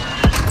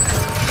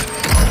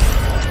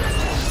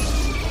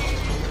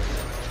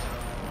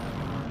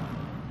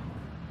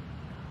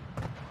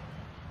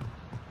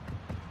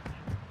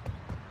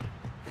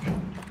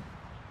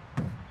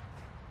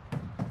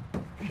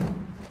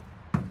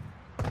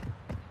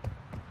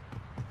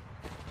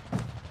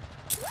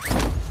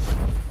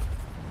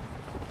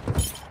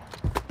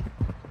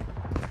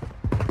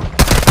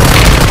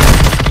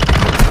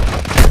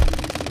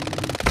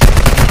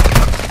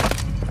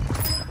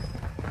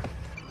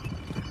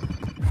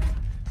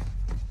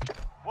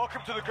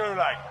 Welcome to the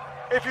gulag.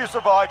 If you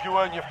survive, you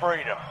earn your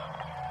freedom.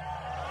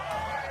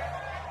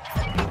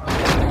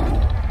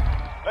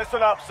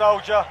 Listen up,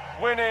 soldier.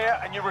 Win here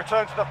and you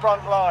return to the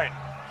front line.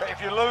 But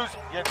if you lose,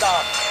 you're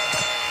done.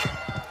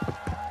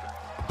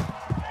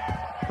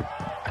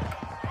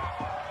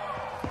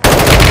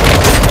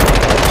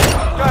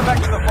 Go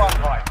back to the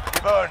front line.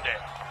 You've earned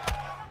it.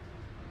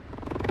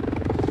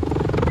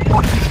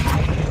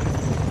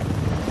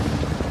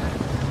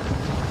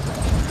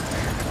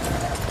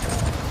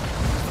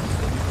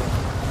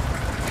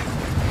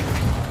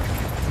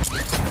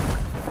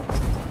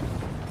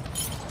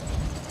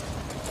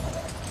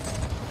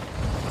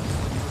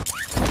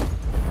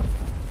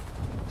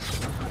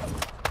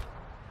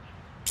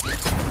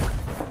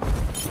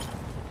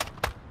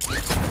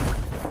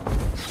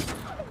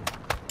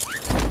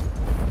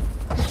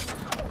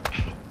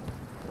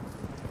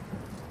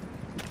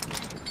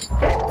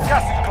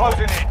 Gas is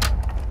closing in.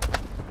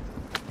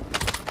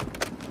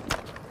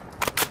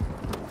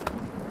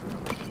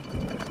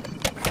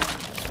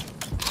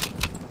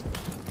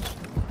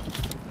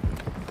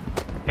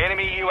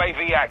 Enemy UAV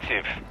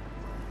active.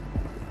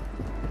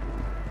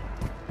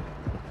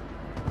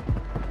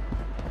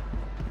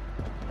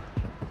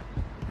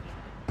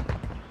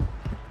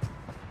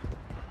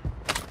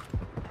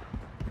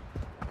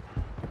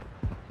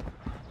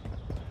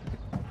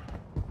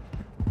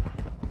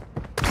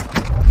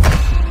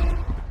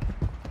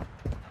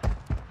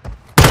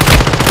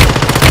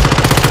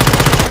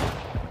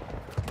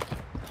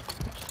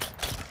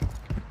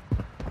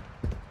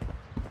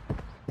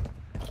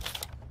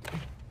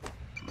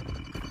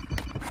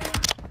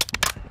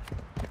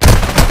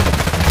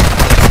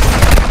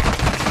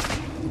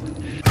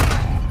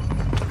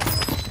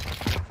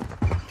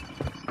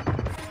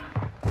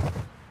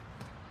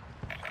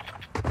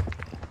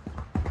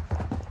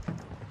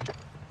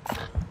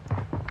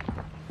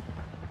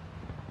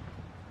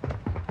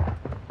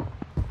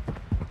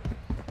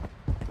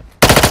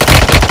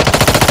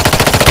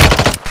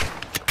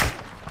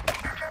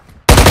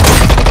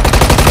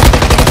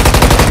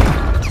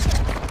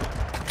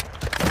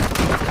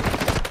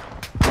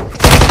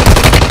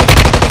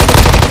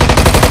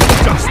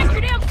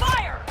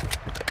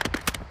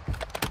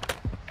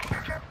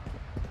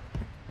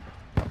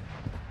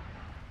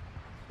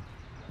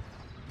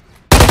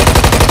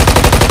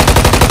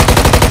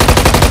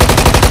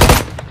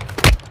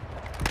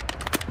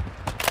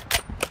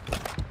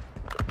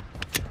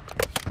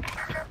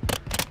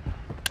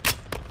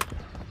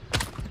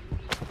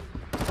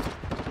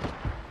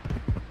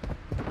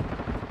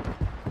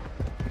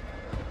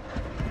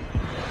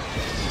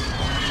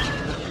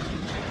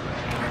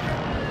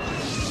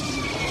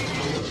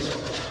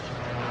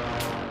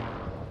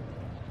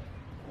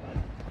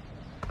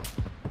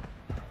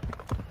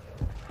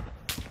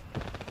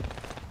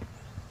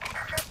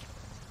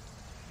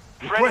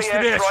 Request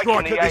an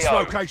airstrike at this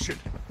location.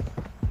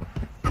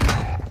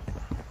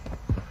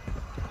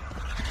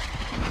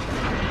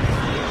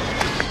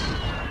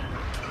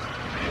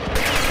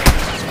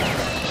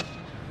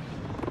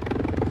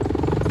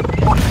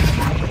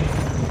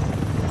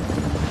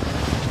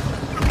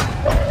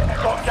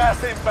 Got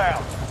gas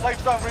inbound.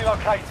 Safe zone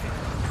relocated.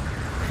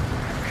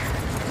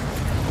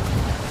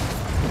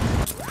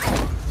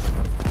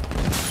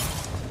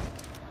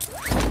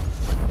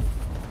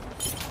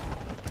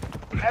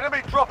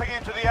 Enemy dropping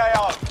into the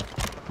AO.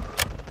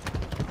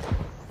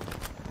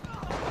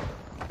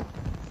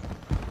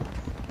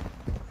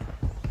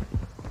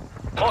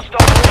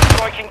 Hostile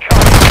striking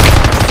cover.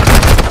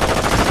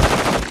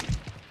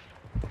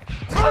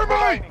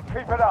 Remaining.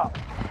 Keep it up.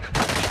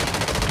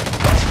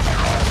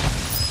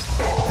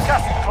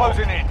 Gas is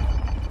closing in.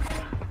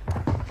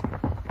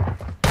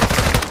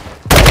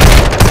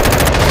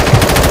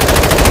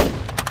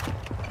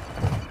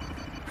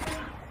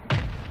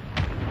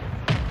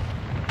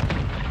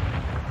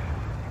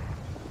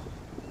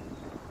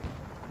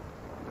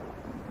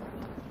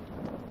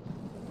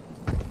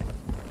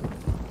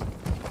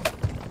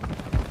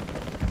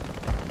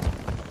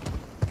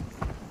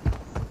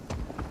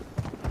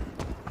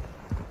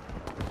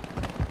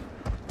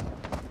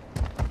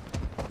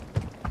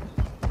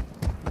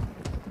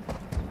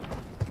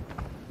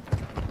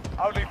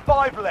 Only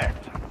 5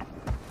 left.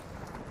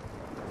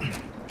 You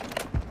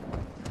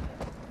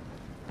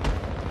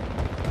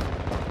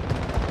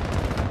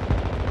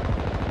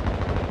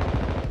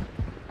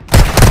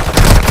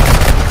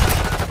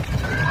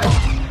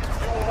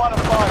were 1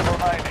 of 5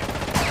 remaining.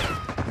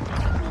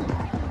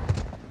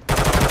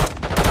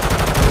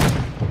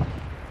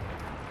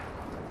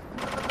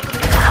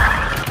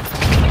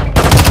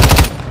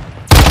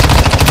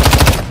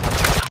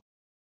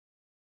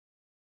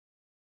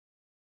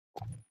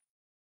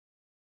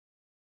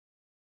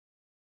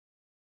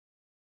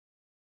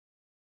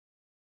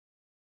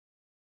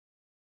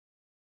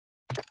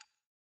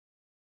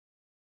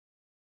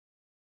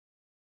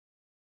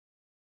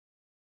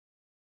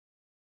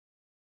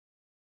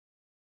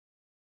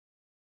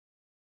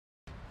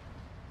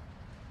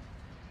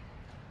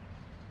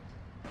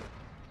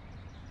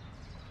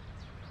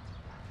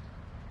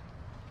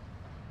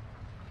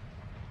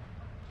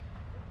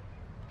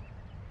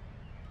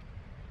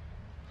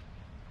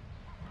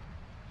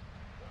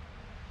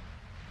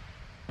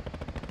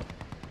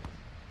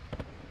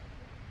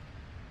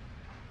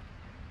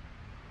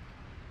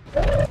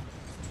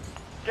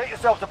 Get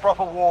yourselves a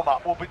proper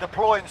warm-up. We'll be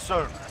deploying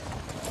soon.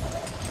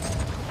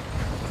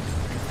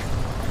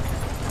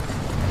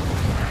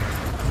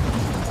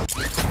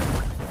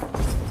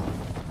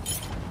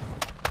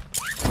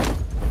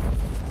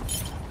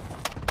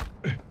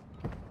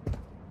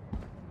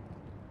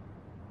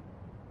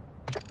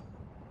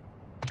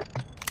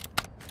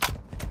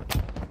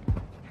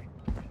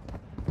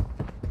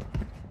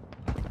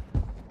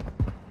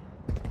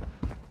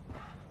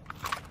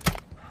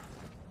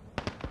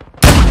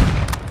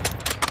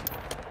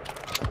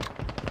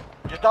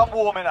 You're done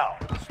warming up.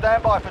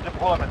 Stand by for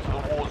deployment to the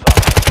war zone.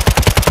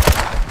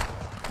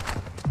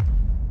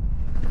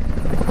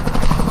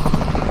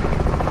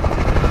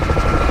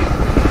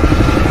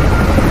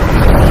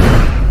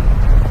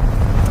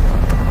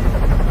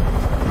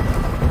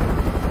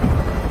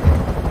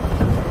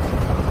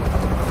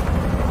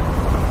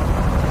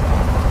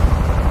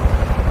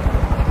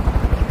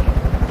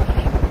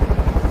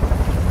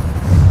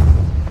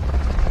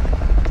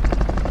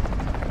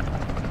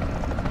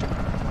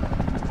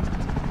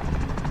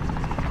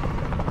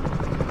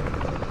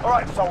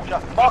 Alright, soldier.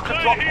 Mark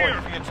a drop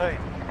point for your team.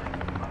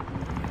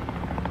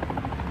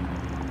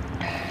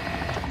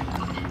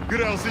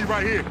 Good LZ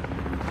right here.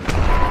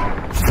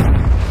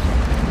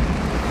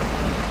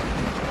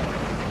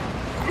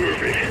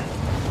 Moving.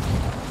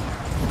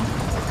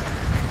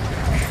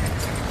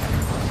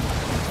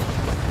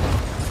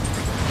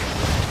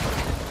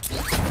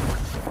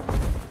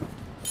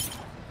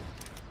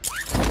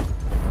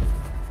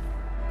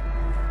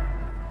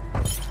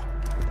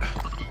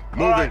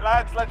 Alright,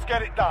 lads, let's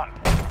get it done.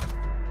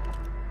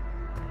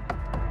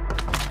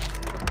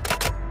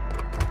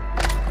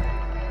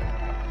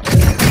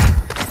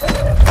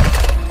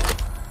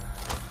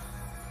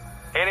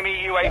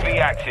 Enemy UAV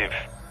active.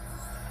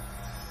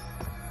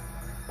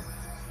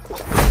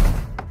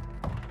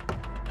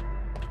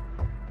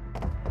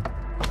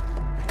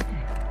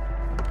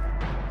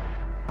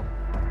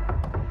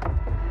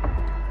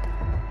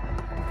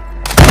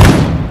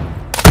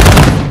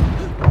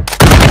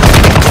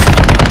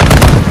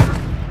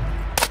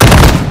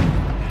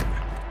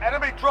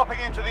 Enemy dropping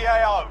into the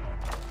AO.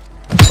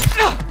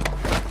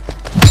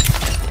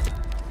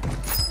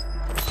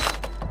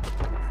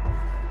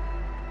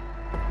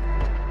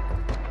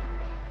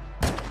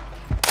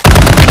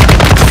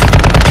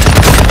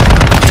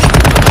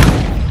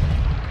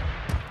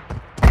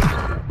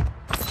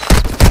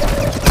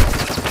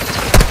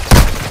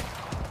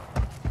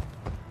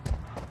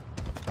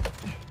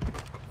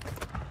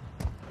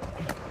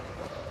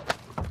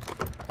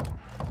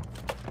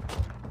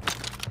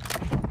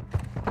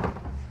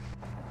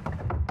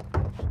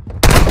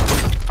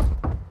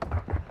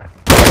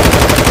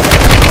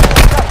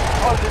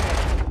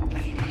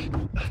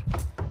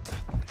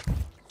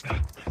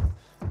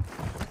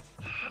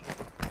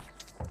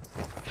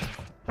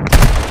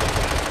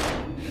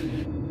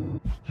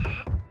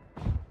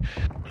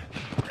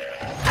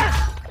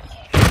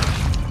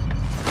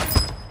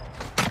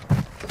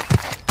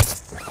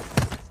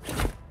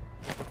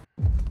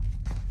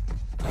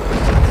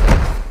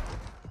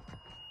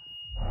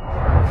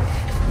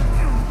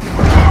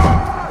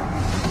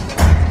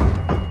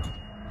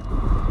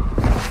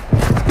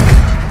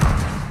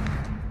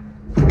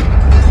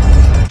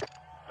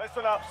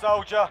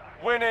 soldier.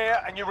 Win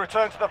here and you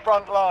return to the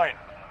front line.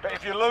 But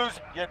if you lose,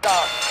 you're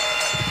done.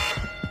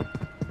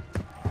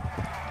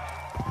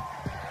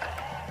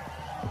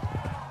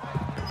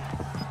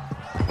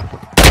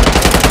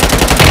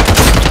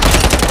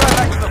 Go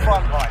back to the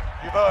front line.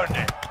 You've earned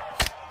it.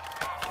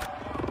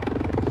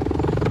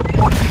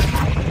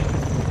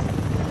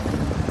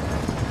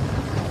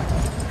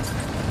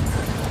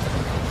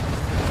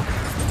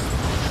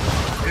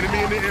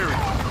 Enemy in the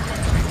area.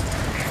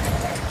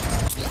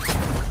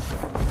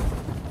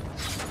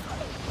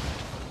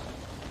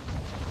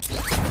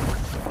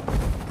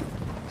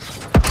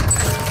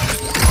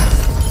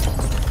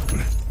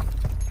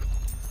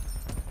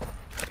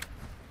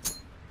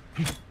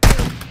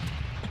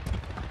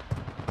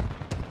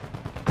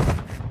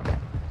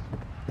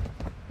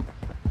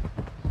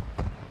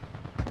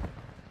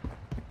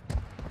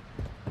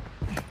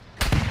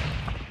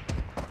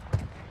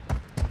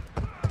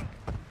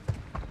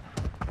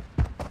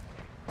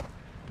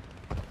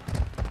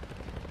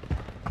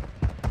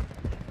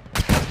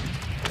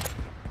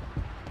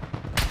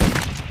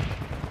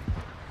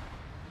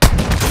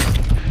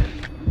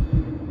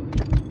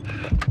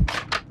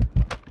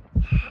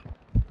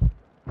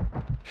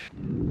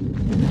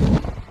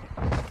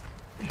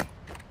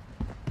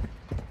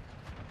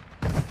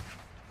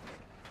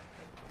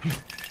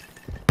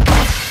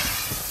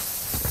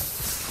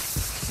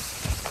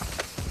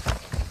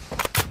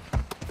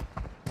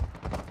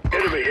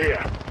 Enemy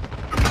here.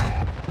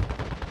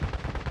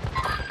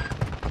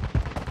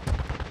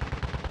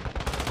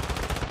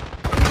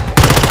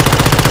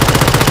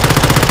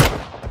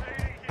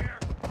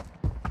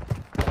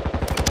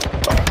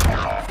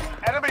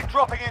 Enemy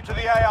dropping into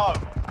the AO.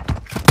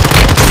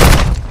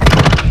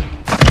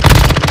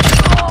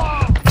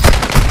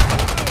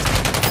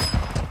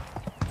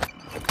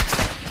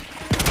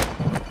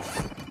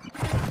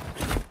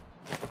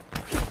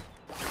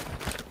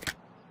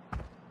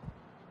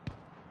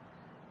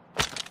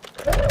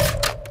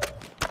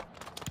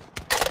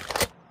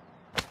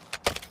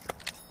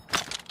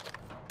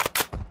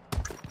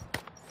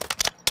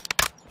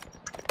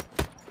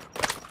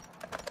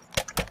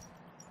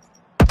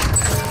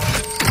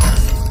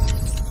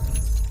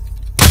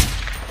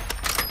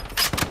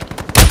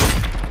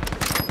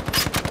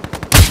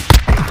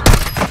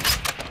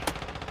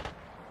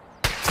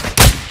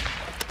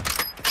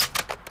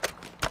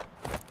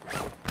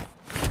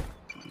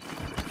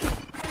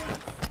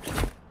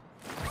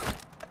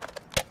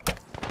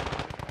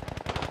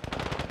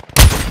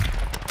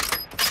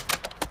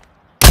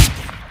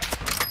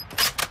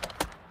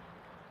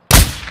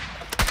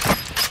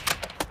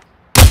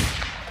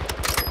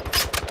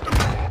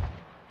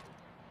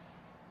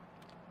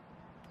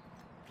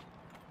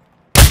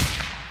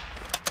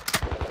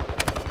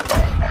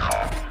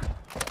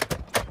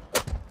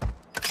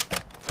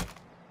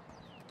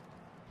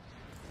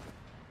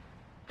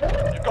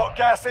 Got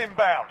gas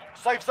inbound.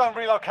 Safe zone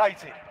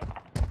relocated.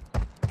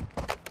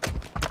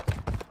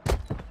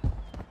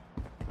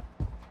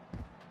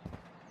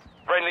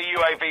 Friendly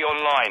UAV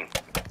online.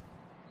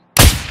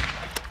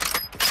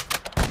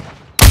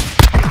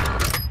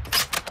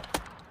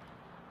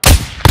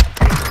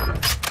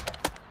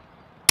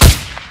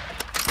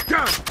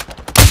 Gun!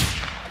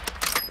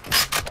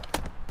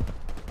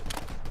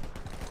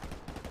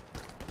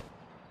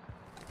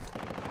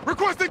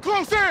 Requesting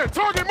close air!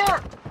 Target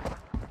marked!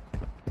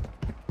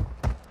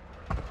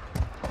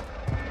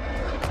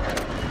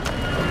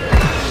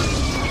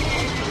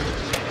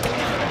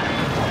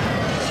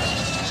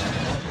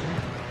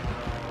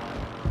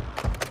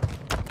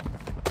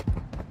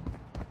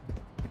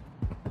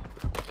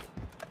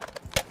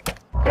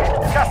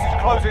 Gas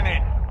is closing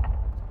in.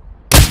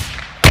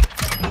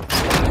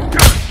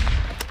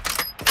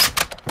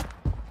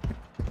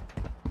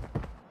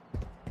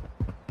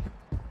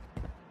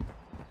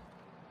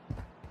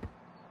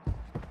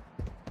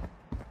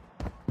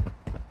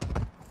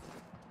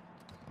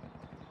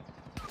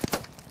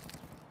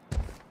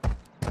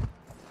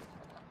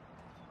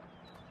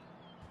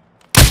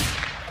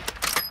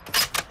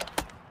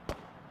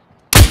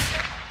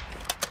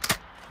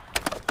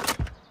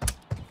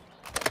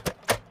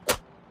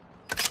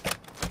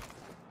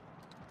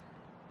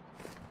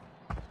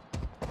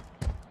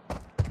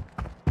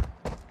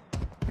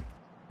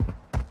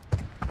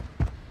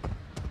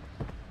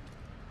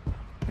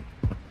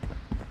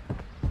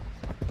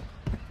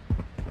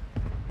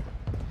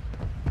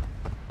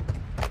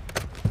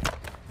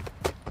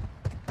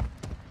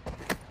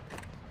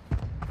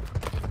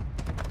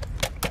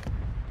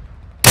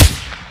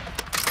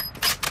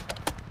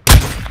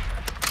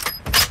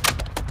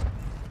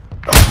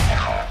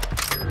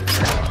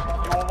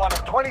 You were one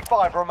of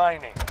 25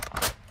 remaining.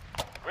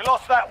 We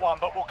lost that one,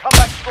 but we'll come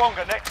back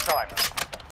stronger next time.